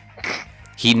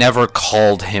 He never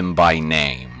called him by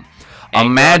name. Angron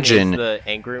Imagine is the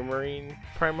Angry Marine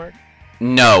Primarch?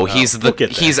 No, he's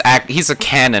a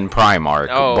canon Primarch.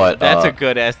 Oh, but, that's a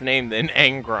good ass name then,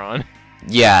 Angron.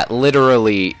 Yeah,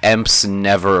 literally, Emps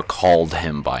never called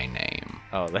him by name.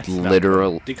 Oh, that's not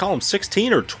literal Do you call him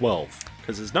 16 or 12?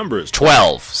 Because his number is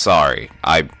 12. Sorry,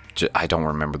 I don't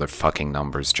remember the fucking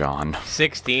numbers, John.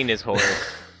 16 is horrible.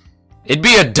 It'd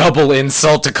be a double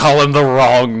insult to call him the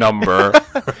wrong number.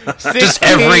 16,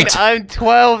 every I'm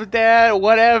 12, Dad,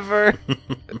 whatever.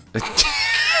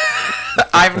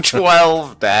 I'm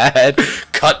 12, Dad.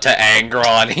 Cut to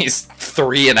Angron. He's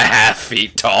 3.5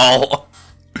 feet tall.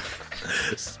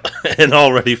 and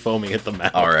already foaming at the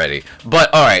mouth. Already.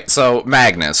 But, alright, so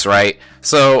Magnus, right?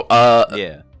 So,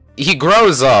 Yeah. he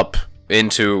grows up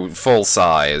into full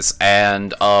size,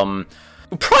 and,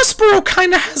 Prospero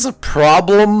kinda has a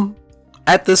problem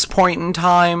at this point in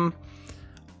time.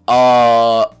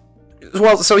 Well,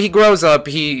 so he grows up,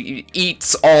 he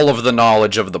eats all of the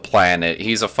knowledge of the planet.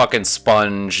 He's a fucking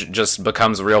sponge, just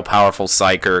becomes a real powerful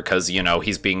psyker, because, you know,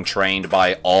 he's being trained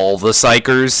by all the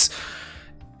psykers.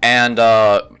 And,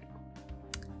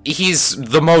 he's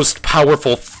the most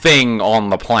powerful thing on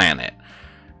the planet.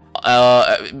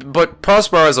 But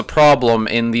Prospero has a problem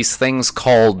in these things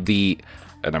called the,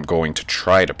 and I'm going to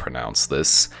try to pronounce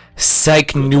this,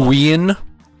 Psychnuian.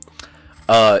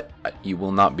 You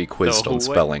will not be quizzed on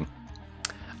spelling.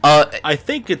 I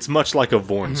think it's much like a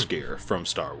Vornskir from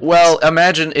Star Wars. Well,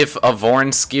 imagine if a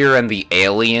Vornskir and the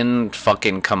alien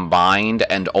fucking combined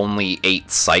and only ate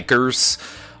psykers.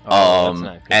 That's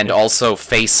not good. And also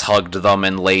face-hugged them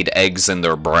and laid eggs in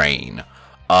their brain.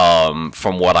 From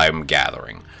what I'm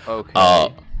gathering.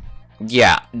 Okay.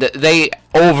 Yeah, they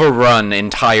overrun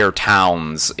entire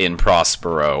towns in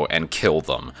Prospero and kill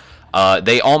them.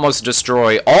 They almost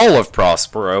destroy all of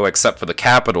Prospero except for the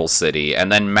capital city,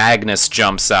 and then Magnus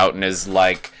jumps out and is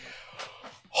like,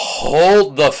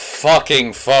 hold the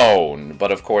fucking phone.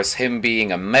 But of course, him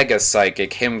being a mega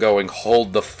psychic, him going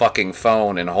hold the fucking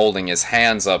phone and holding his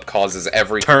hands up causes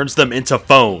every... Turns them into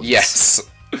phones. Yes.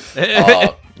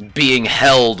 Being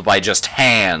held by just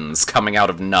hands coming out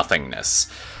of nothingness.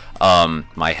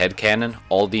 My headcanon,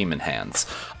 all demon hands.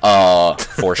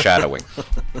 Foreshadowing.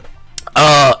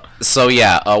 So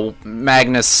yeah,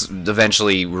 Magnus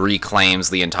eventually reclaims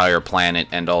the entire planet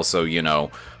and also, you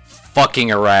know, fucking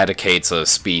eradicates a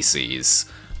species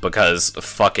because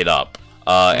fuck it up.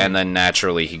 And then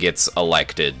naturally he gets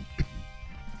elected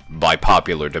by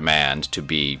popular demand to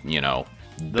be, you know,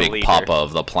 big leader. papa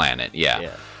of the planet.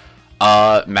 Yeah.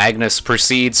 Yeah. Magnus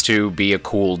proceeds to be a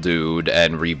cool dude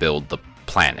and rebuild the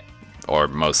planet, or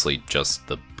mostly just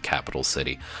the capital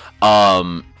city.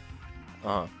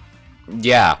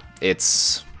 Yeah,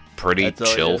 it's pretty That's all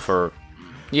it chill is. for...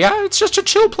 Yeah, it's just a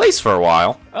chill place for a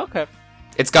while. Okay.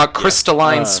 It's got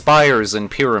crystalline spires and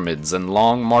pyramids and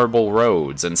long marble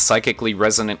roads and psychically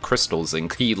resonant crystals in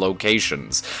key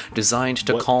locations, designed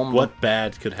to calm... What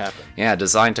bad could happen? Yeah,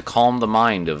 designed to calm the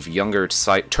mind of younger,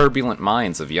 turbulent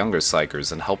minds of younger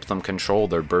psychers and help them control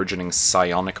their burgeoning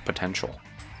psionic potential.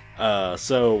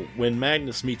 So when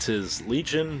Magnus meets his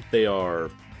legion, they are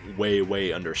way,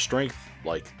 way under strength.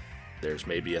 Like, there's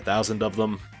maybe 1,000 of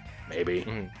them, maybe.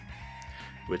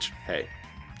 Which, hey,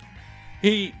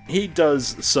 he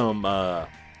does some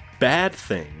bad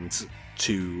things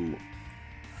to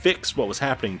fix what was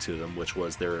happening to them, which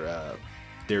was their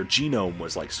genome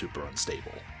was like super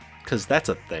unstable. Because that's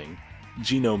a thing.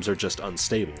 Genomes are just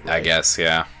unstable, right? I guess,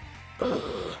 yeah.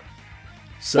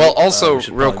 So, Well, also, we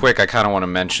should real probably- quick, I kind of want to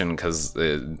mention, because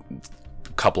a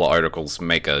couple of articles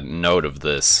make a note of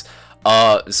this.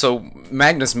 So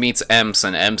Magnus meets Emps,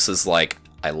 and Emps is like,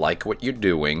 I like what you're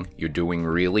doing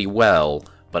really well,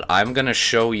 but I'm gonna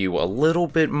show you a little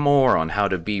bit more on how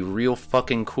to be real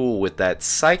fucking cool with that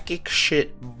psychic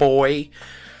shit, boy.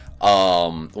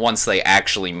 Once they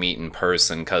actually meet in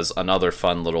person, because another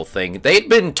fun little thing, they'd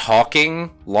been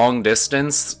talking long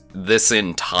distance this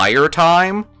entire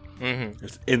time.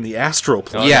 in the astral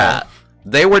plane. Yeah,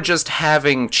 they were just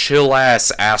having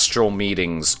chill-ass astral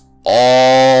meetings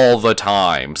all the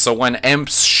time. So when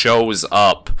Emps shows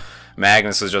up,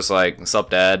 Magnus is just like, "What's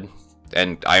up, Dad?"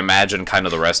 And I imagine kind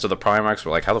of the rest of the Primarchs were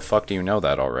like, "How the fuck do you know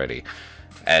that already?"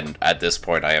 And at this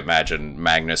point, I imagine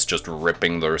Magnus just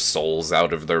ripping their souls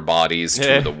out of their bodies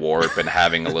to the warp and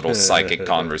having a little psychic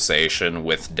conversation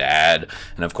with Dad.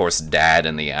 And of course, Dad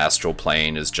in the astral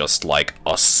plane is just like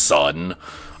a son.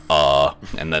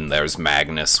 And then there's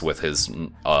Magnus with his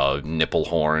nipple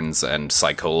horns and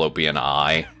Cyclopean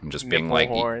eye, just being Nipple like,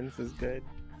 horns is good.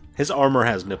 His armor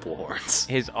has nipple horns.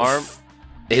 His arm.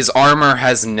 his armor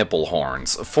has nipple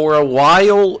horns. For a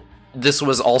while, this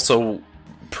was also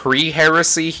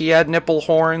pre-heresy he had nipple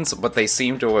horns, but they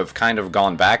seem to have kind of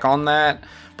gone back on that.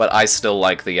 But I still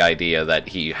like the idea that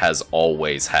he has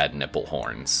always had nipple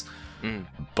horns.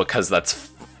 Because that's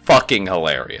fucking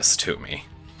hilarious to me.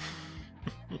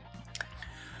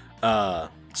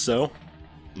 So,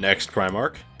 next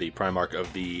Primarch, the Primarch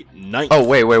of the 9th. Oh,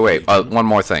 wait. One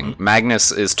more thing.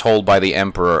 Magnus is told by the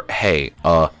Emperor, hey,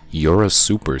 you're a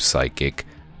super psychic.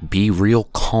 Be real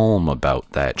calm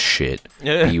about that shit.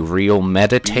 Be real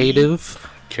meditative.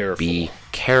 Be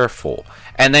careful.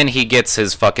 And then he gets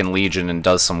his fucking legion and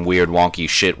does some weird wonky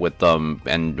shit with them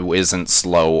and isn't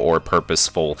slow or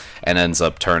purposeful and ends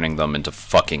up turning them into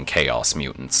fucking chaos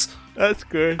mutants. That's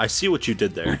good. I see what you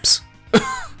did there. Oops.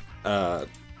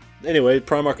 Anyway,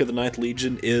 Primarch of the 9th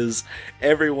Legion is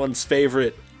everyone's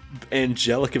favorite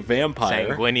angelic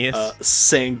vampire. Sanguinius.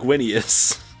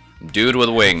 Sanguinius. Dude with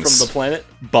wings. From the planet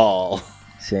Baal.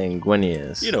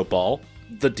 Sanguinius. You know Baal,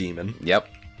 the demon. Yep.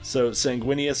 So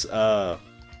Sanguinius,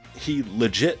 he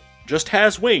legit just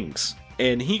has wings.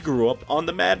 And he grew up on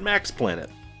the Mad Max planet.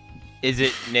 Is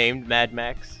it named Mad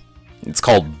Max? It's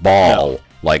called Baal. No.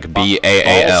 Like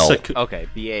B-A-A-L. Okay,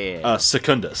 B-A-A.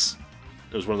 Secundus.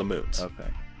 It was one of the moons. Okay.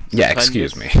 Yeah,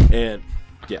 excuse me.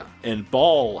 And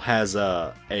Baal has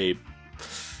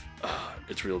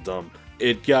it's real dumb.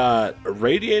 It got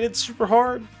irradiated super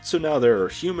hard, so now there are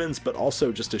humans, but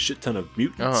also just a shit ton of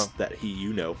mutants that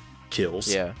he,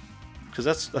 kills. Yeah. Because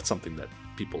that's something that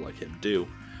people like him do.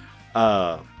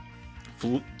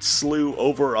 Slew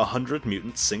over 100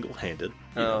 mutants single-handed.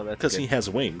 That's because good. he has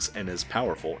wings and is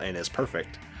powerful and is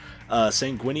perfect.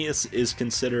 Sanguinius is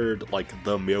considered like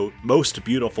the most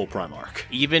beautiful Primarch.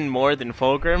 Even more than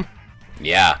Fulgrim?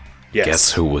 Yeah. Yes.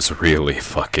 Guess who was really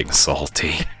fucking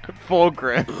salty?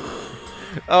 Fulgrim.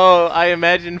 Oh, I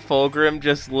imagine Fulgrim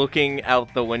just looking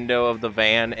out the window of the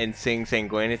van and seeing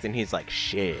Sanguinius, and he's like,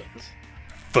 shit.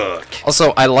 Fuck.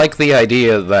 Also, I like the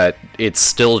idea that it's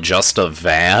still just a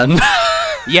van.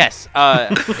 Yes,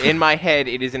 in my head,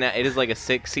 it is like a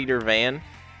 6-seater van,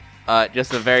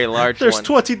 just a very large There's one.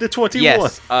 20 to 21.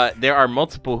 Yes, there are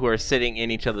multiple who are sitting in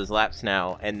each other's laps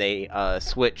now, and they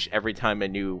switch every time a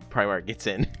new Primarch gets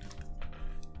in.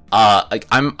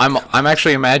 I'm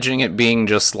actually imagining it being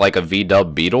just like a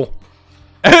VW Beetle,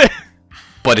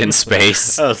 but in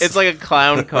space. It's like a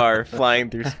clown car flying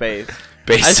through space.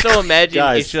 Basically. I still imagine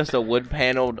Guys. it's just a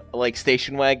wood-paneled like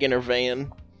station wagon or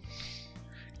van.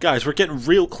 Guys, we're getting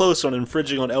real close on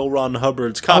infringing on L. Ron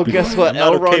Hubbard's copyright. Oh, guess what? I'm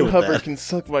not L. Ron okay with Hubbard that. can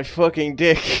suck my fucking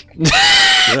dick.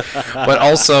 But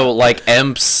also, like,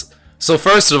 Emps... So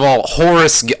first of all,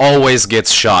 Horus always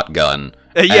gets shotgun.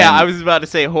 Yeah, And- I was about to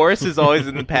say, Horus is always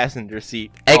in the passenger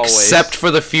seat. Except for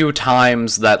the few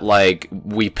times that, like,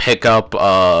 we pick up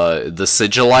the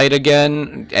Sigilite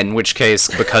again, in which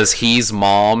case, because he's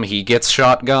mom, he gets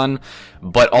shotgun.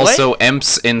 But also,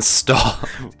 Emps install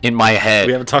in my head.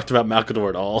 We haven't talked about Malcador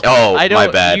at all. Oh, I don't, my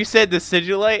bad. You said the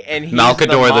Sigilite, and he's Malcador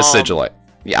the mom. Sigilite.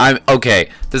 Yeah, I'm okay.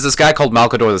 There's this guy called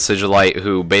Malcador the Sigilite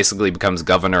who basically becomes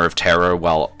governor of Terra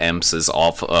while Emps is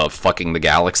off fucking the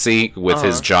galaxy with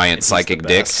his giant psychic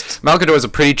dick. Malcador is a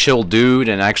pretty chill dude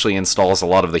and actually installs a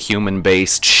lot of the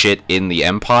human-based shit in the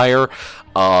Empire.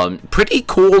 Pretty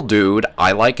cool dude.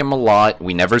 I like him a lot.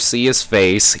 We never see his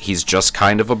face. He's just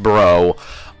kind of a bro.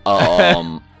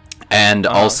 And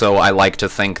also, I like to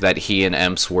think that he and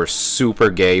Emps were super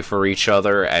gay for each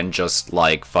other, and just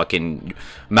like fucking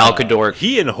Malcador.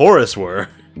 He and Horus were.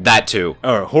 That too.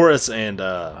 Or Horus and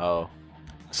Oh.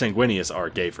 Sanguinius are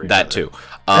gay for each That other. too.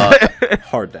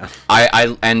 Hard down.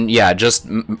 Just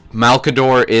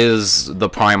Malcador is the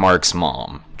Primarch's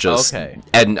mom. Just Okay.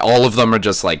 And all of them are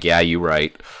just like, yeah, you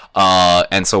right.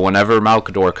 And so whenever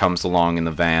Malcador comes along in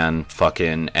the van,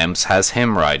 fucking Emps has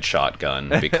him ride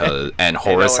shotgun because, and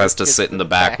Horus has to sit in the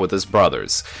back with his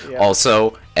brothers. Yeah.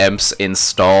 Also, Emps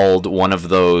installed one of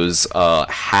those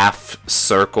half-circle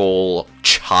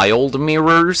child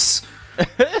mirrors.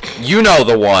 You know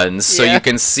the ones, so Yeah. you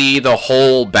can see the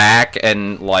whole back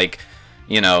and like,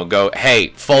 go, hey,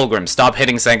 Fulgrim, stop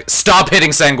hitting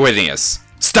Sanguinius.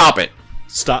 Stop it.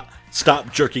 Stop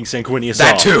jerking Sanguinius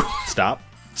That off. too. Stop.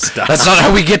 That's not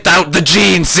how we get out the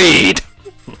gene seed.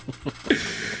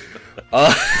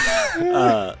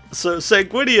 So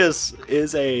Sanguinius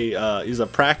is a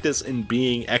practice in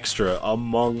being extra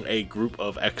among a group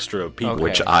of extra people. Okay.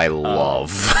 Which I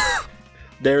love.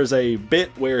 There's a bit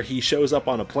where he shows up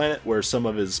on a planet where some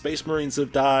of his space marines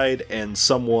have died, and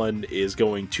someone is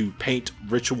going to paint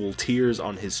ritual tears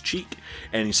on his cheek,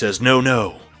 and he says,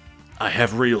 "No, I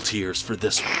have real tears for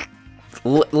this one."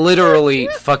 Literally,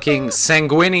 fucking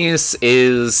Sanguinius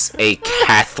is a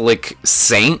Catholic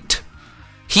saint.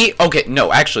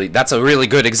 Actually, that's a really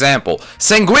good example.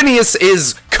 Sanguinius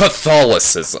is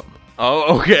Catholicism.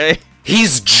 Oh, okay.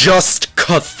 He's just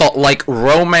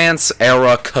Romance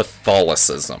era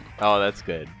Catholicism. Oh, that's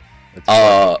good. That's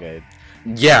very good.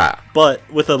 Yeah. but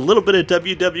with a little bit of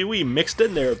WWE mixed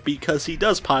in there because he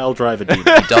does pile drive a demon.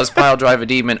 He does pile drive a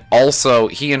demon. Also,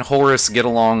 he and Horus get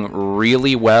along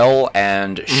really well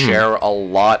and share a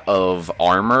lot of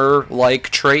armor-like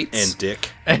traits. And Dick.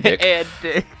 And Dick. And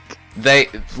Dick.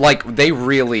 They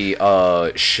really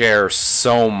share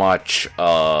so much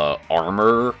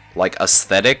armor, like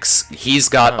aesthetics. He's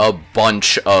got a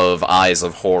bunch of Eyes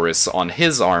of Horus on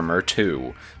his armor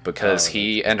too, because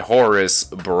he and Horus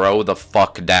bro the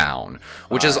fuck down,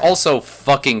 which is also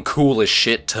fucking cool as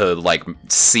shit to like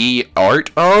see art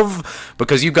of,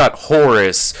 because you got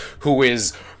Horus, who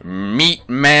is Meat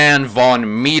Man von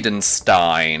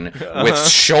Miedenstein with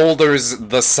shoulders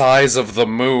the size of the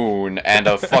moon and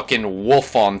a fucking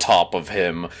wolf on top of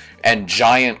him and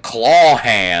giant claw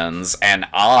hands and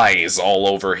eyes all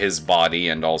over his body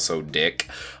and also dick.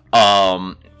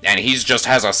 And he's just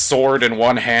has a sword in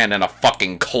one hand and a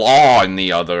fucking claw in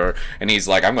the other, and he's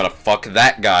like, I'm gonna fuck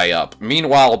that guy up.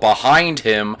 Meanwhile, behind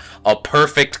him, a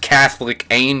perfect Catholic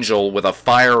angel with a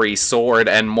fiery sword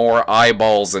and more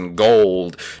eyeballs and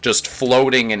gold, just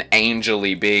floating and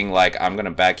angelly being like, I'm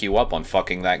gonna back you up on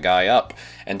fucking that guy up.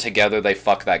 And together they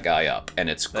fuck that guy up, and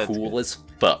it's cool as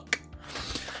fuck.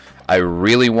 I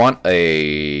really want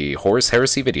a Horus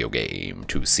Heresy video game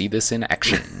to see this in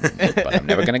action, but I'm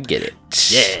never gonna get it.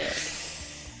 Yeah.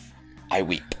 I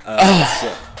weep.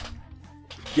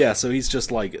 So he's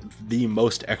just like the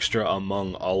most extra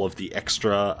among all of the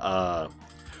extra.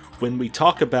 When we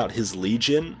talk about his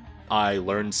Legion, I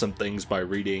learned some things by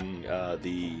reading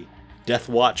the Death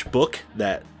Watch book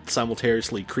that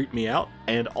simultaneously creeped me out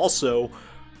and also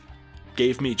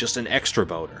gave me just an extra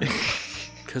boner.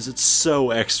 Because it's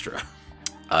so extra.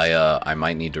 I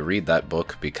might need to read that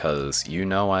book because you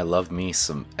know I love me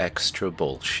some extra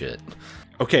bullshit.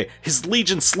 Okay, his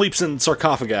Legion sleeps in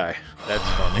sarcophagi. That's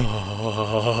funny.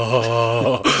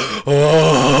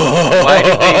 Why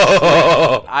did they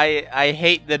sleep? I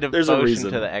hate the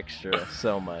devotion to the extra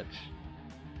so much.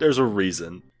 There's a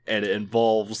reason, and it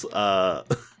involves kind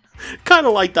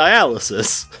of like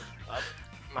dialysis,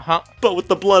 but with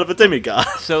the blood of a demigod.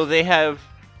 So they have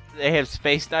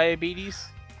space diabetes.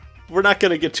 We're not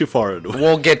gonna get too far into it.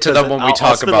 We'll get to them when we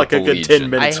talk about the good Legion. 10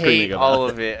 minutes I screaming hate about all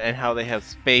it. of it and how they have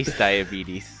space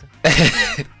diabetes.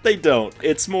 They don't.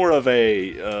 It's more of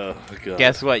a. God.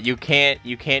 Guess what? You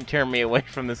can't turn me away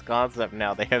from this concept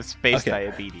now. They have space Okay.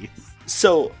 diabetes.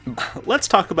 So, let's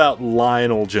talk about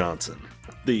Lionel Johnson,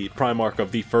 the Primarch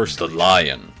of the First The Legion.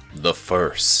 Lion, the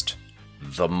First,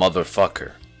 the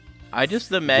motherfucker. I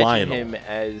just imagine Lionel. him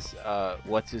as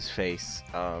what's his face?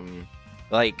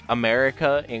 Like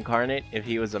America incarnate if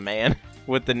he was a man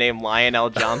with the name Lionel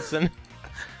Johnson.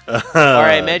 Or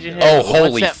I imagine him. Oh, what's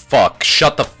holy that- fuck.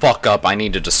 Shut the fuck up. I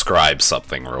need to describe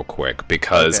something real quick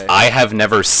because Okay. I have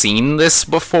never seen this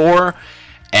before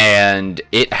and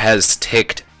it has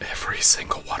ticked every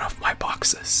single one of my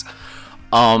boxes.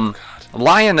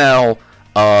 Lionel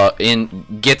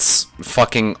gets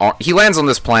fucking he lands on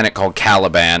this planet called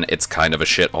Caliban. It's kind of a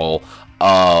shithole.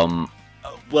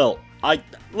 Well,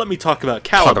 let me talk about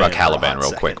Caliban. Talk about for a Caliban hot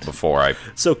real quick second. before I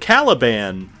So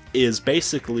Caliban is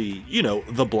basically,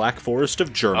 the Black Forest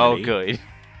of Germany. Oh, good.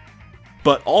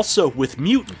 But also with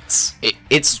mutants.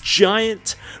 it's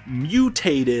Giant,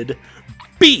 mutated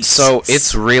beasts. So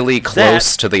it's really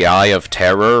close to the Eye of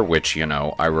Terror, which,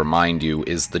 I remind you,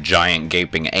 is the giant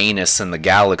gaping anus in the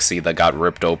galaxy that got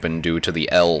ripped open due to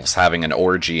the elves having an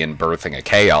orgy and birthing a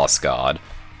chaos god.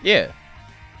 Yeah.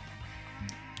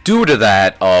 Due to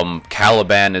that,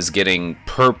 Caliban is getting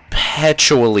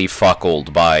perpetually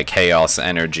fuckled by chaos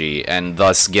energy, and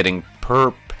thus getting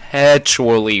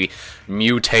perpetually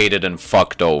mutated and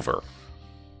fucked over.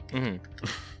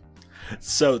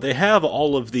 So they have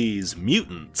all of these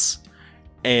mutants,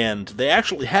 and they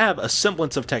actually have a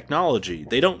semblance of technology.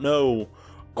 They don't know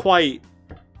quite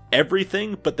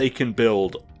everything, but they can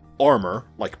build armor,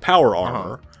 like power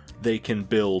armor. They can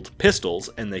build pistols,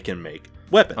 and they can make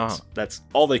weapons. That's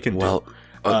all they can do.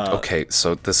 Okay,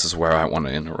 so this is where I want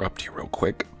to interrupt you real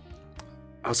quick.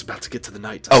 I was about to get to the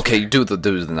knights. I Okay, swear. do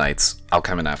the knights. I'll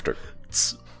come in after.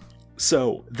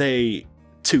 So they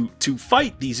to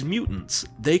fight these mutants,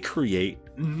 they create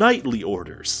knightly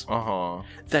orders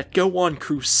that go on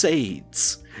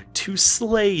crusades to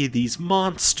slay these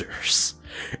monsters.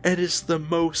 It is the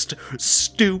most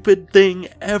stupid thing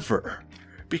ever.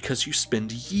 Because you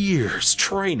spend years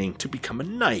training to become a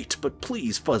knight, but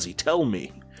please, Fuzzy, tell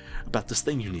me about this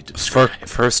thing you need to describe.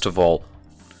 First of all,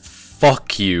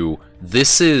 fuck you.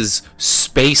 This is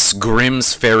Space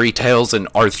Grimm's Fairy Tales and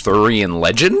Arthurian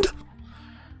Legend?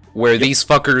 Where these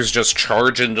fuckers just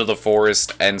charge into the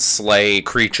forest and slay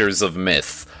creatures of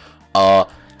myth.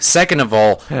 Second of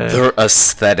all, their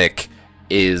aesthetic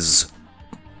is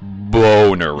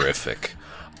bonerific.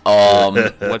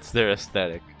 What's their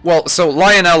aesthetic? Well, so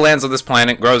Lionel lands on this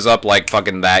planet, grows up like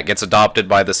fucking that, gets adopted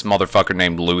by this motherfucker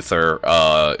named Luther,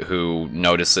 who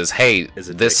notices, hey,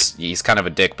 he's kind of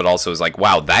a dick, but also is like,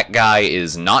 wow, that guy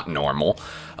is not normal,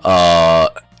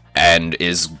 and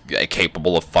is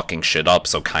capable of fucking shit up,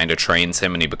 so kinda trains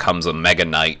him, and he becomes a Mega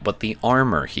Knight, but the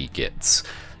armor he gets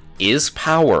is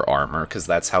power armor, because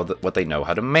that's what they know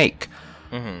how to make.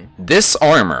 Mm-hmm. This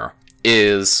armor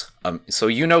is, so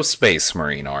you know Space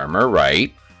Marine armor,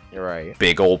 right? You're right.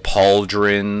 Big old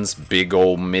pauldrons, big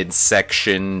old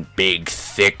midsection, big,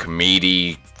 thick,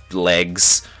 meaty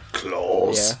legs.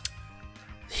 Claws. Yeah.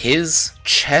 His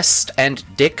chest and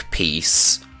dick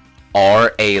piece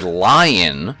are a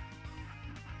lion,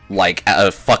 like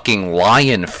a fucking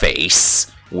lion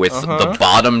face, with the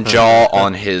bottom jaw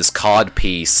on his cod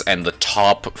piece and the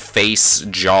top face,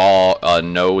 jaw,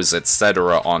 nose,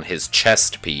 etc. on his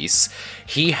chest piece.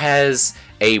 He has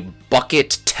a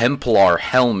bucket Templar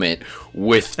helmet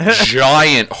with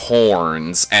giant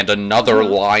horns and another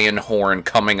lion horn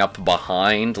coming up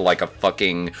behind like a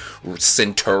fucking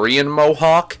Centurion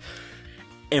mohawk.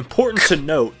 Important to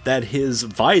note that his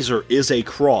visor is a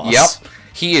cross. Yep.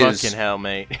 He is fucking hell,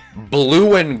 mate.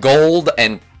 blue and gold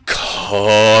and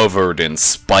covered in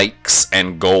spikes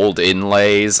and gold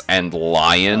inlays and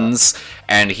lions,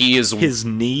 and he is... His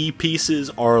knee pieces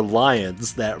are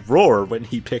lions that roar when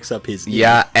he picks up his knee.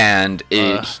 Yeah, and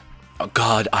it... Oh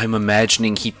God, I'm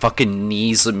imagining he fucking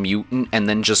knees a mutant, and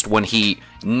then just when he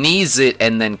knees it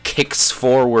and then kicks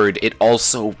forward, it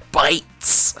also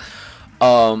bites.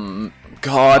 God,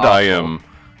 awful.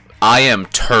 I am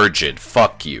turgid.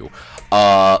 Fuck you.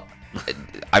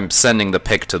 I'm sending the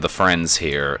pic to the friends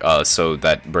here, so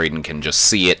that Braden can just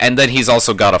see it. And then he's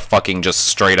also got a fucking just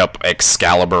straight up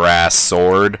Excalibur-ass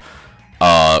sword,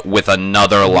 with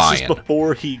another lion. This is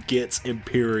before he gets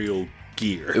Imperial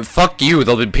gear. Fuck you,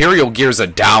 the Imperial gear's a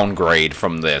downgrade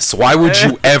from this. Why would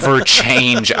you ever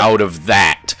change out of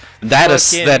that? That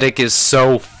aesthetic is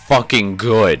so fucking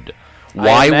good.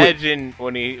 I imagine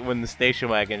when the station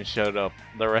wagon showed up,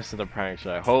 the rest of the pranks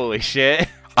were like, holy shit.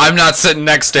 I'm not sitting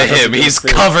next to him. He's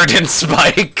covered in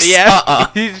spikes.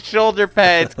 Yeah, his shoulder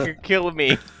pads could kill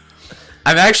me.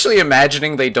 I'm actually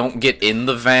imagining they don't get in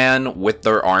the van with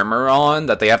their armor on,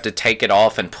 that they have to take it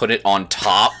off and put it on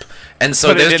top. And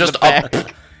so there's just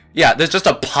there's just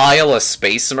a pile of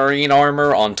Space Marine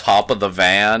armor on top of the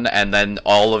van, and then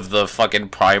all of the fucking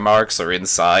Primarchs are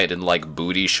inside in like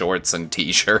booty shorts and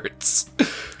t-shirts.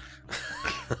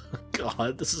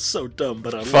 God, this is so dumb,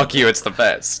 but I Fuck you, it's the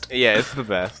best. Yeah, it's the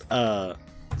best.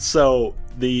 So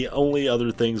the only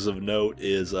other things of note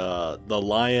is the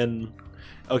lion.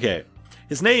 Okay,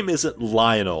 his name isn't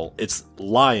Lionel, it's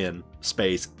Lion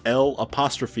space L'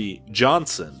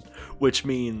 Johnson, which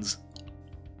means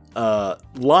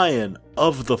lion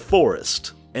of the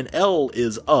forest, and L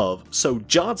is of, so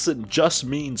Johnson just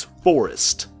means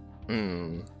forest.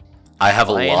 I have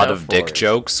a Lion lot of of dick forest.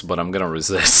 jokes, but I'm gonna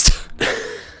resist.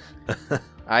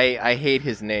 I hate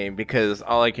his name because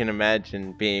all I can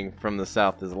imagine being from the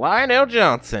South is Lionel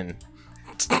Johnson.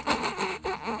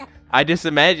 I just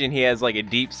imagine he has like a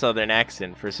deep Southern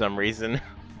accent for some reason,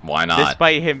 Why not?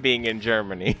 despite him being in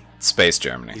Germany. Space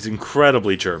Germany. He's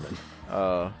incredibly German.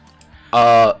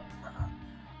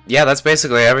 Yeah, that's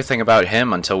basically everything about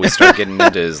him until we start getting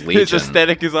into his Legion. His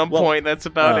aesthetic is on point. That's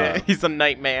about it. He's a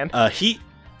Nightman.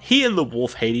 He and the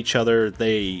wolf hate each other.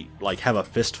 They like have a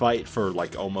fist fight for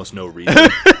like almost no reason.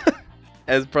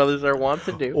 As brothers are wont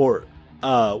to do. Or,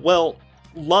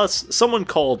 someone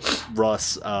called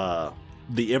Russ,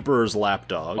 the Emperor's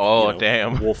lapdog. Oh,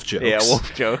 damn. Wolf jokes. Yeah,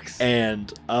 wolf jokes.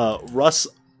 And, Russ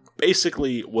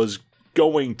basically was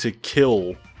going to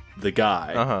kill the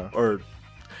guy. Or,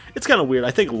 it's kind of weird.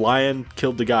 I think Lion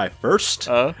killed the guy first,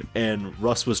 and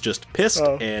Russ was just pissed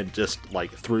and just,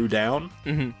 like, threw down.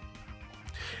 Mm-hmm.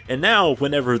 And now,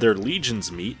 whenever their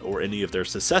legions meet, or any of their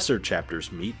successor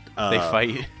chapters meet, they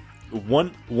fight.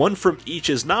 One from each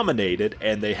is nominated,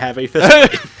 and they have a fist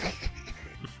fight.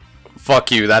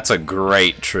 Fuck you, that's a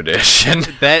great tradition.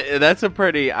 That's a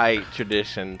pretty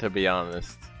tradition, to be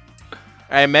honest.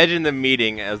 I imagine them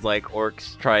meeting as like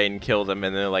orcs try and kill them,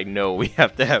 and they're like, "No, we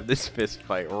have to have this fist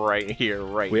fight right here,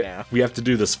 now." We have to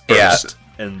do this first,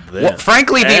 and then. Well,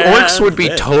 frankly, the orcs would be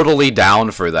totally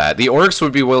down for that. The orcs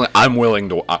would be willing. I'm willing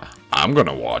to. I'm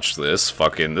gonna watch this.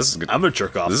 Fucking, this is. I'm gonna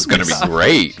jerk off. This is gonna be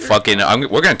great. Fucking,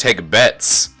 we're gonna take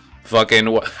bets.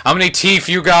 Fucking, how many teeth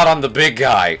you got on the big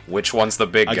guy? Which one's the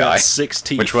big guy? I got 6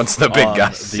 teeth. Which one's the big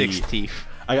guy? 6 teeth.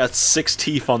 I got 6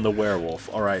 teeth on the werewolf.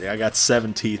 All right, I got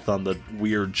 7 teeth on the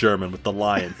weird German with the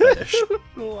lion fetish.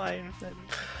 The lion fetish.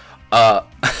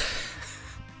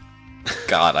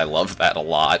 God, I love that a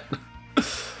lot.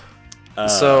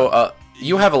 So,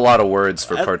 you have a lot of words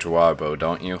for Perturabo,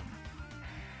 don't you?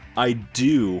 I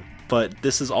do, but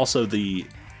this is also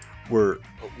we're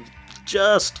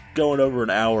just going over an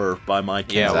hour by my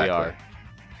count. Yeah, Exactly. we are.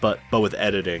 But with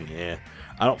editing,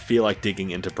 I don't feel like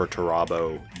digging into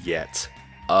Perturabo yet.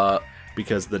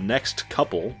 Because the next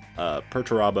couple,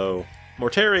 Perturabo,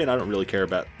 Mortarion, I don't really care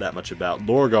about that much about.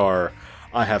 Lorgar,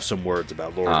 I have some words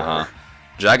about Lorgar.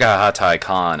 Jagahatai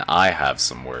Khan, I have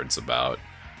some words about.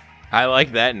 I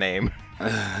like that name.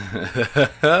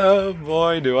 Oh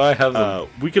boy, do I have them.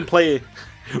 We can play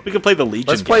the Legion.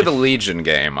 Let's play the Legion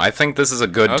game. I think this is a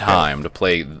good time to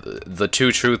play the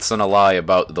 2 truths and a lie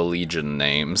about the Legion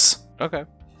names. Okay.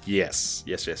 Yes.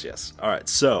 All right,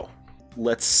 so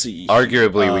let's see.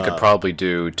 Arguably, we could probably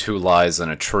do 2 lies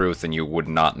and a truth, and you would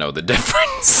not know the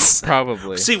difference.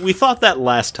 Probably. See, we thought that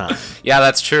last time. Yeah,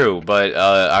 that's true, but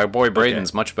our boy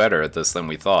Brayden's much better at this than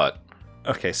we thought.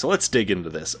 Okay, so let's dig into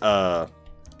this.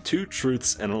 2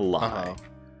 truths and a lie.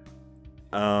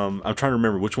 I'm trying to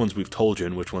remember which ones we've told you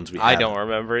and which ones we haven't. I don't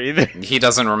remember either. He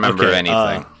doesn't remember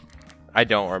anything. I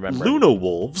don't remember. Luna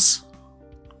Wolves,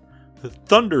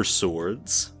 Thunder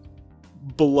Swords,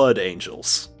 Blood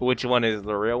Angels. Which one is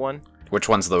the real one? Which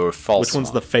one's the false Which one's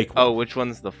one? the fake one? Oh, which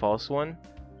one's the false one?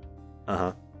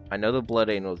 Uh-huh. I know the Blood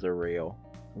Angels are real.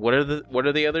 What are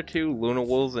the other 2? Luna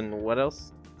Wolves and what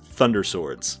else? Thunder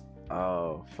Swords.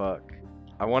 Oh, fuck.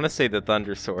 I want to say the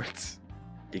Thunder Swords.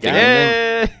 You got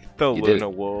Yeah. it? The You Luna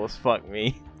Wolves. Fuck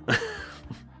me.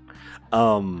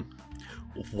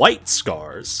 White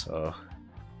Scars, Oh.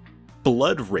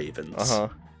 Blood Ravens, Uh-huh.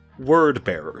 Word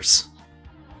Bearers.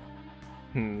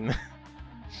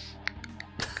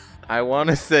 I want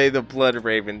to say the Blood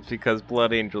Ravens because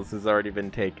Blood Angels has already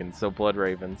been taken, so Blood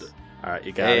Ravens. Alright,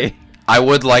 you got it. I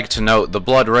would like to note the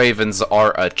Blood Ravens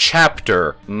are a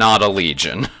chapter, not a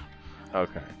legion.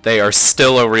 Okay. They are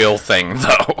still a real thing,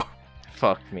 though.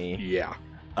 Fuck me. Yeah.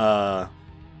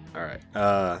 Alright.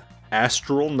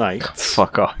 Astral Knights,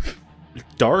 Fuck off.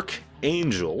 Dark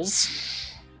Angels,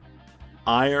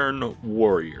 Iron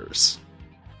Warriors.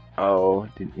 Oh.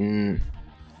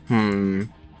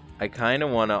 I kind of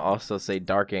want to also say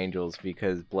Dark Angels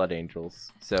because Blood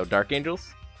Angels. So Dark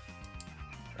Angels?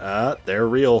 They're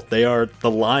real. They are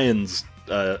the Lion's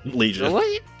Legion.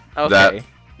 What? Okay. That-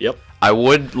 Yep. I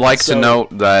would like to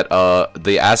note that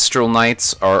the Astral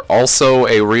Knights are also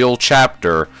a real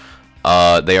chapter.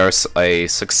 They are a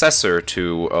successor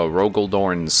to Rogel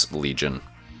Dorn's Legion.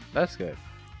 That's good.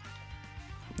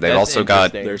 They've That's also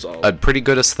got interesting. There's all a pretty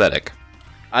good aesthetic.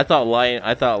 I thought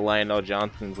Lionel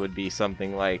Johnson's would be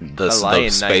something like The a Lion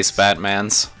Space Knights.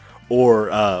 Batmans. or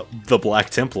the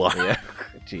Black Templar. Yeah.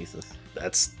 Jesus.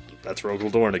 That's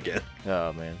Rogel Dorn again.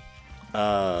 Oh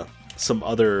man. Some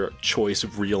other choice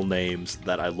of real names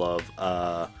that I love.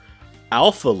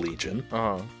 Alpha Legion,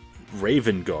 Uh-huh.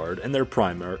 Raven Guard, and their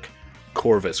Primarch,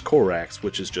 Corvus Corax,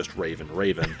 which is just Raven.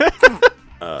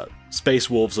 Space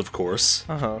Wolves, of course.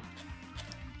 Uh-huh.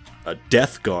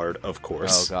 Death Guard, of Oh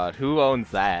course. god, who owns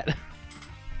that?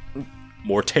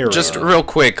 Mortarion. Just real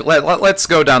quick, let's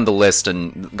go down the list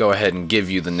and go ahead and give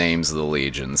you the names of the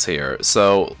legions here.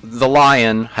 So, the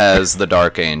Lion has the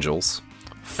Dark Angels.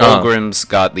 Fulgrim's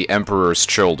got the Emperor's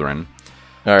Children.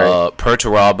 Alright.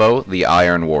 Perturabo, the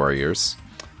Iron Warriors.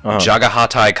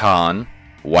 Jagahatai Khan,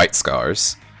 White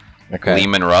Scars. Okay.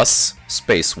 Leman Russ,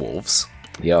 Space Wolves.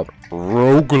 Yep.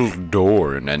 Rogel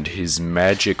Dorn and his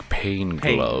magic pain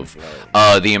glove.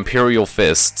 The Imperial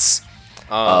Fists.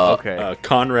 Okay.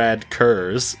 Conrad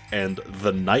Kurz and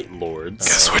the Night Lords.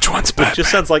 Guess which one's That better? just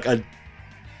sounds like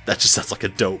a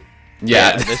dope.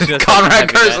 Yeah, that's just like Conrad having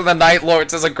Curse that- of the Night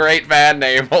Lords is a great band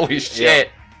name. Holy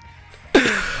shit.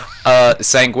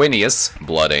 Sanguinius,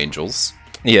 Blood Angels.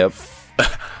 Yep.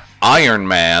 Iron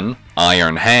Man,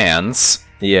 Iron Hands.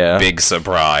 Yeah. Big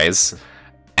surprise.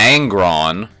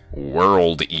 Angron,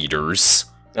 World Eaters.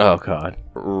 Oh god.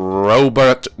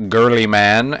 Robert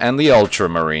Gurleyman and the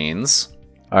Ultramarines.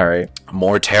 Alright.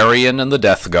 Mortarion and the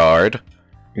Death Guard.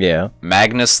 Yeah.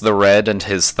 Magnus the Red and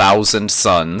his 1,000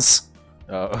 sons.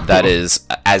 Oh. That is,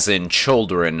 as in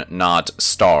children, not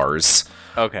stars.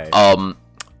 Okay.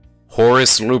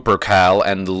 Horus Lupercal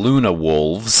and the Luna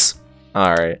Wolves.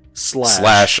 Alright.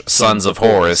 Slash Sons of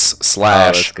Horus. that's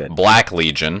Slash good. Black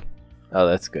Legion. Oh,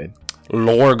 that's good.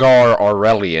 Lorgar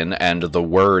Aurelian and the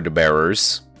Word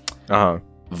Bearers. Uh-huh.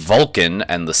 Vulcan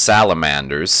and the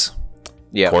Salamanders.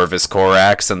 Yeah. Corvus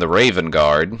Corax and the Raven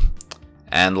Guard.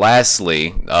 And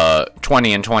lastly,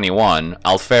 20 and 21,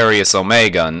 Alpharius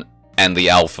Omegon, and the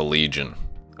Alpha Legion.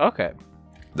 Okay.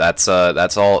 That's all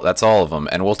of them,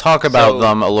 and we'll talk about So-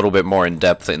 them a little bit more in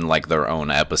depth in like their own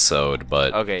episode.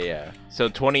 But Okay, yeah. So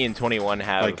 20 and 21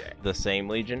 have Like- the same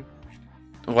Legion?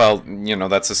 well, you know,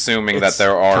 that's assuming that It's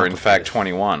there are in fact complicated.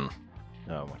 21.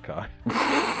 Oh my god.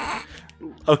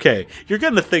 Okay, you're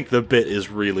gonna think the bit is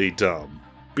really dumb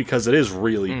because it is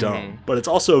really dumb, but it's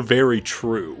also very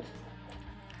true.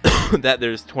 That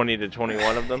there's 20 to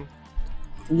 21 of them?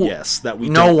 Yes, that we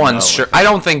No don't one's know. sure. I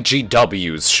don't think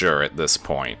GW's sure at this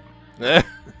point. They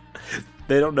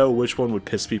don't know which one would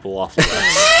piss people off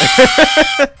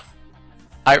less.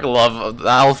 I love the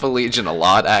Alpha Legion a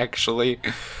lot, actually.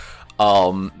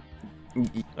 Oh,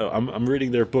 I'm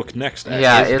reading their book next. Actually.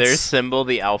 Yeah, Is their it's- symbol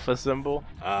the Alpha symbol?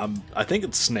 I think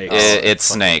it's snakes. It's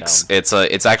fucking snakes. dumb.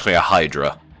 It's actually a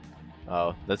Hydra.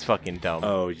 Oh, that's fucking dumb.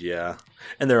 Oh yeah,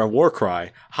 and they're a war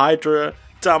cry: Hydra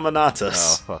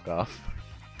Dominatus. Oh, fuck off.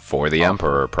 For the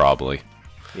Emperor, probably.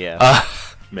 Yeah.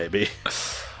 Maybe.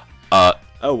 Uh,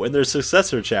 Oh, and their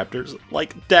successor chapters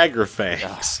like Dagger Oh,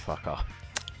 Fangs. fuck off.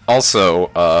 Also,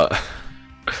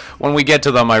 when we get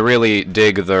to them, I really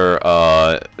dig their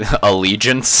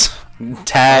allegiance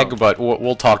tag, but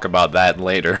we'll talk about that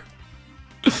later.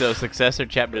 So successor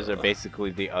chapters are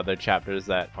basically the other chapters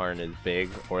that aren't as big,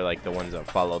 or like the ones that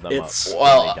follow them It's- up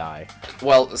well, when they die.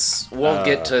 Well, we'll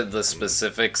get to the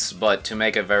specifics, but to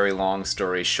make a very long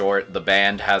story short, the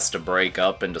band has to break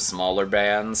up into smaller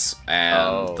bands, and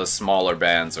Oh. the smaller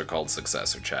bands are called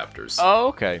successor chapters. Oh,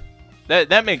 okay.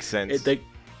 That makes sense.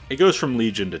 It goes from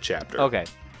legion to chapter. Okay.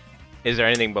 Is there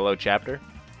anything below chapter?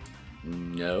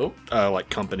 No?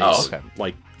 Like companies. Oh, okay.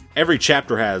 Like every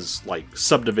chapter has like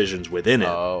subdivisions within it.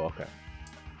 Oh, okay.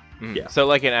 Mhm. Yeah. So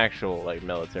like an actual like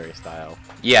military style.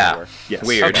 Yeah. war. Yes.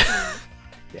 Weird.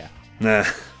 Yeah. Nah.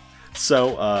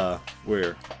 So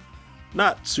we're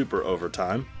not super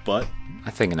overtime, but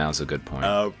I think now's a good point.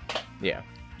 Yeah.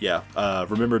 yeah.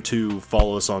 Remember to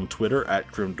follow us on Twitter at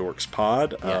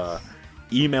GrimDorksPod. Yes.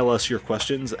 Email us your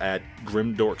questions at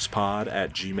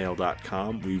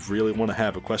grimdorkspod@gmail.com. We really want to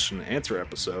have a question and answer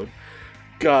episode.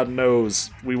 God knows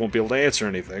we won't be able to answer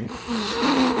anything.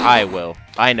 I will.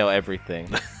 I know everything.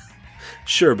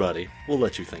 Sure, buddy. We'll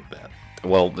let you think that.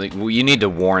 Well, you need to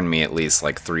warn me at least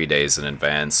like 3 days in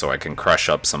advance so I can crush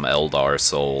up some Eldar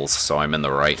souls so I'm in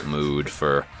the right mood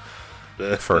for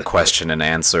a question and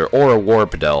answer, or a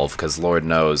warp delve, because Lord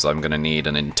knows I'm gonna need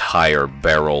an entire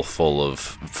barrel full of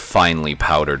finely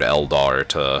powdered Eldar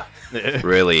to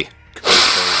really.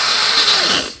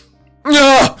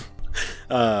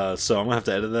 So I'm gonna have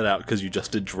to edit that out because you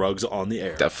just did drugs on the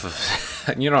air.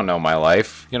 You don't know my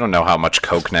life. You don't know how much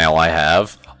coke nail I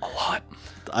have. A lot.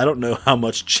 I don't know how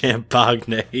much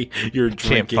Champagne you're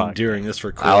drinking Champagne. during this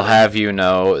recording. I'll have you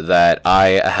know that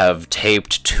I have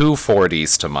taped 2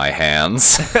 40s to my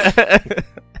hands.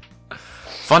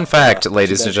 Fun fact,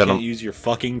 ladies and You gentlemen. can't use your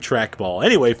fucking trackball.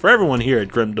 Anyway, for everyone here at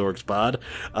Grimdorks Pod,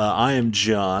 I am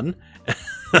John.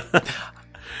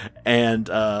 And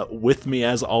with me,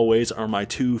 as always, are my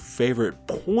 2 favorite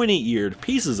pointy-eared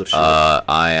pieces of shit.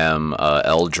 I am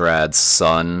Eldrad's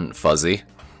son, Fuzzy.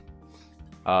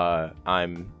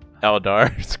 I'm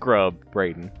Eldar Scrub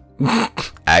Brayden.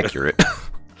 Accurate.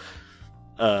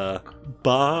 Bye.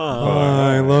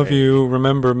 I love you.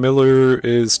 Remember, Miller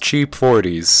is cheap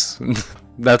 40s.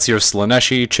 That's your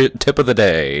Slaneshi tip of the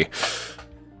day.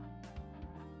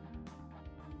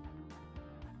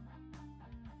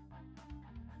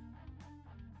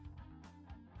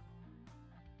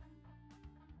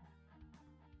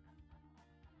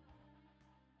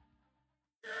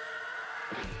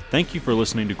 Thank you for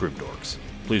listening to Grimdorks.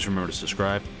 Please remember to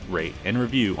subscribe, rate, and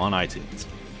review on iTunes.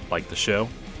 Like the show?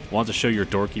 Want to show your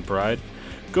dorky pride?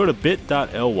 Go to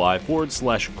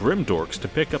bit.ly/Grimdorks to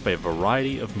pick up a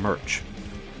variety of merch.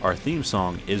 Our theme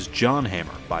song is John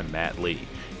Hammer by Matt Lee.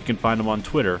 You can find him on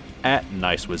Twitter at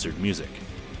NiceWizardMusic.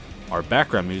 Our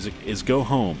background music is Go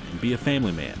Home and Be a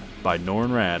Family Man by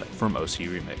Norn Rad from OC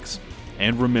Remix.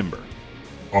 And remember,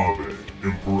 Ave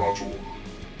Imperator.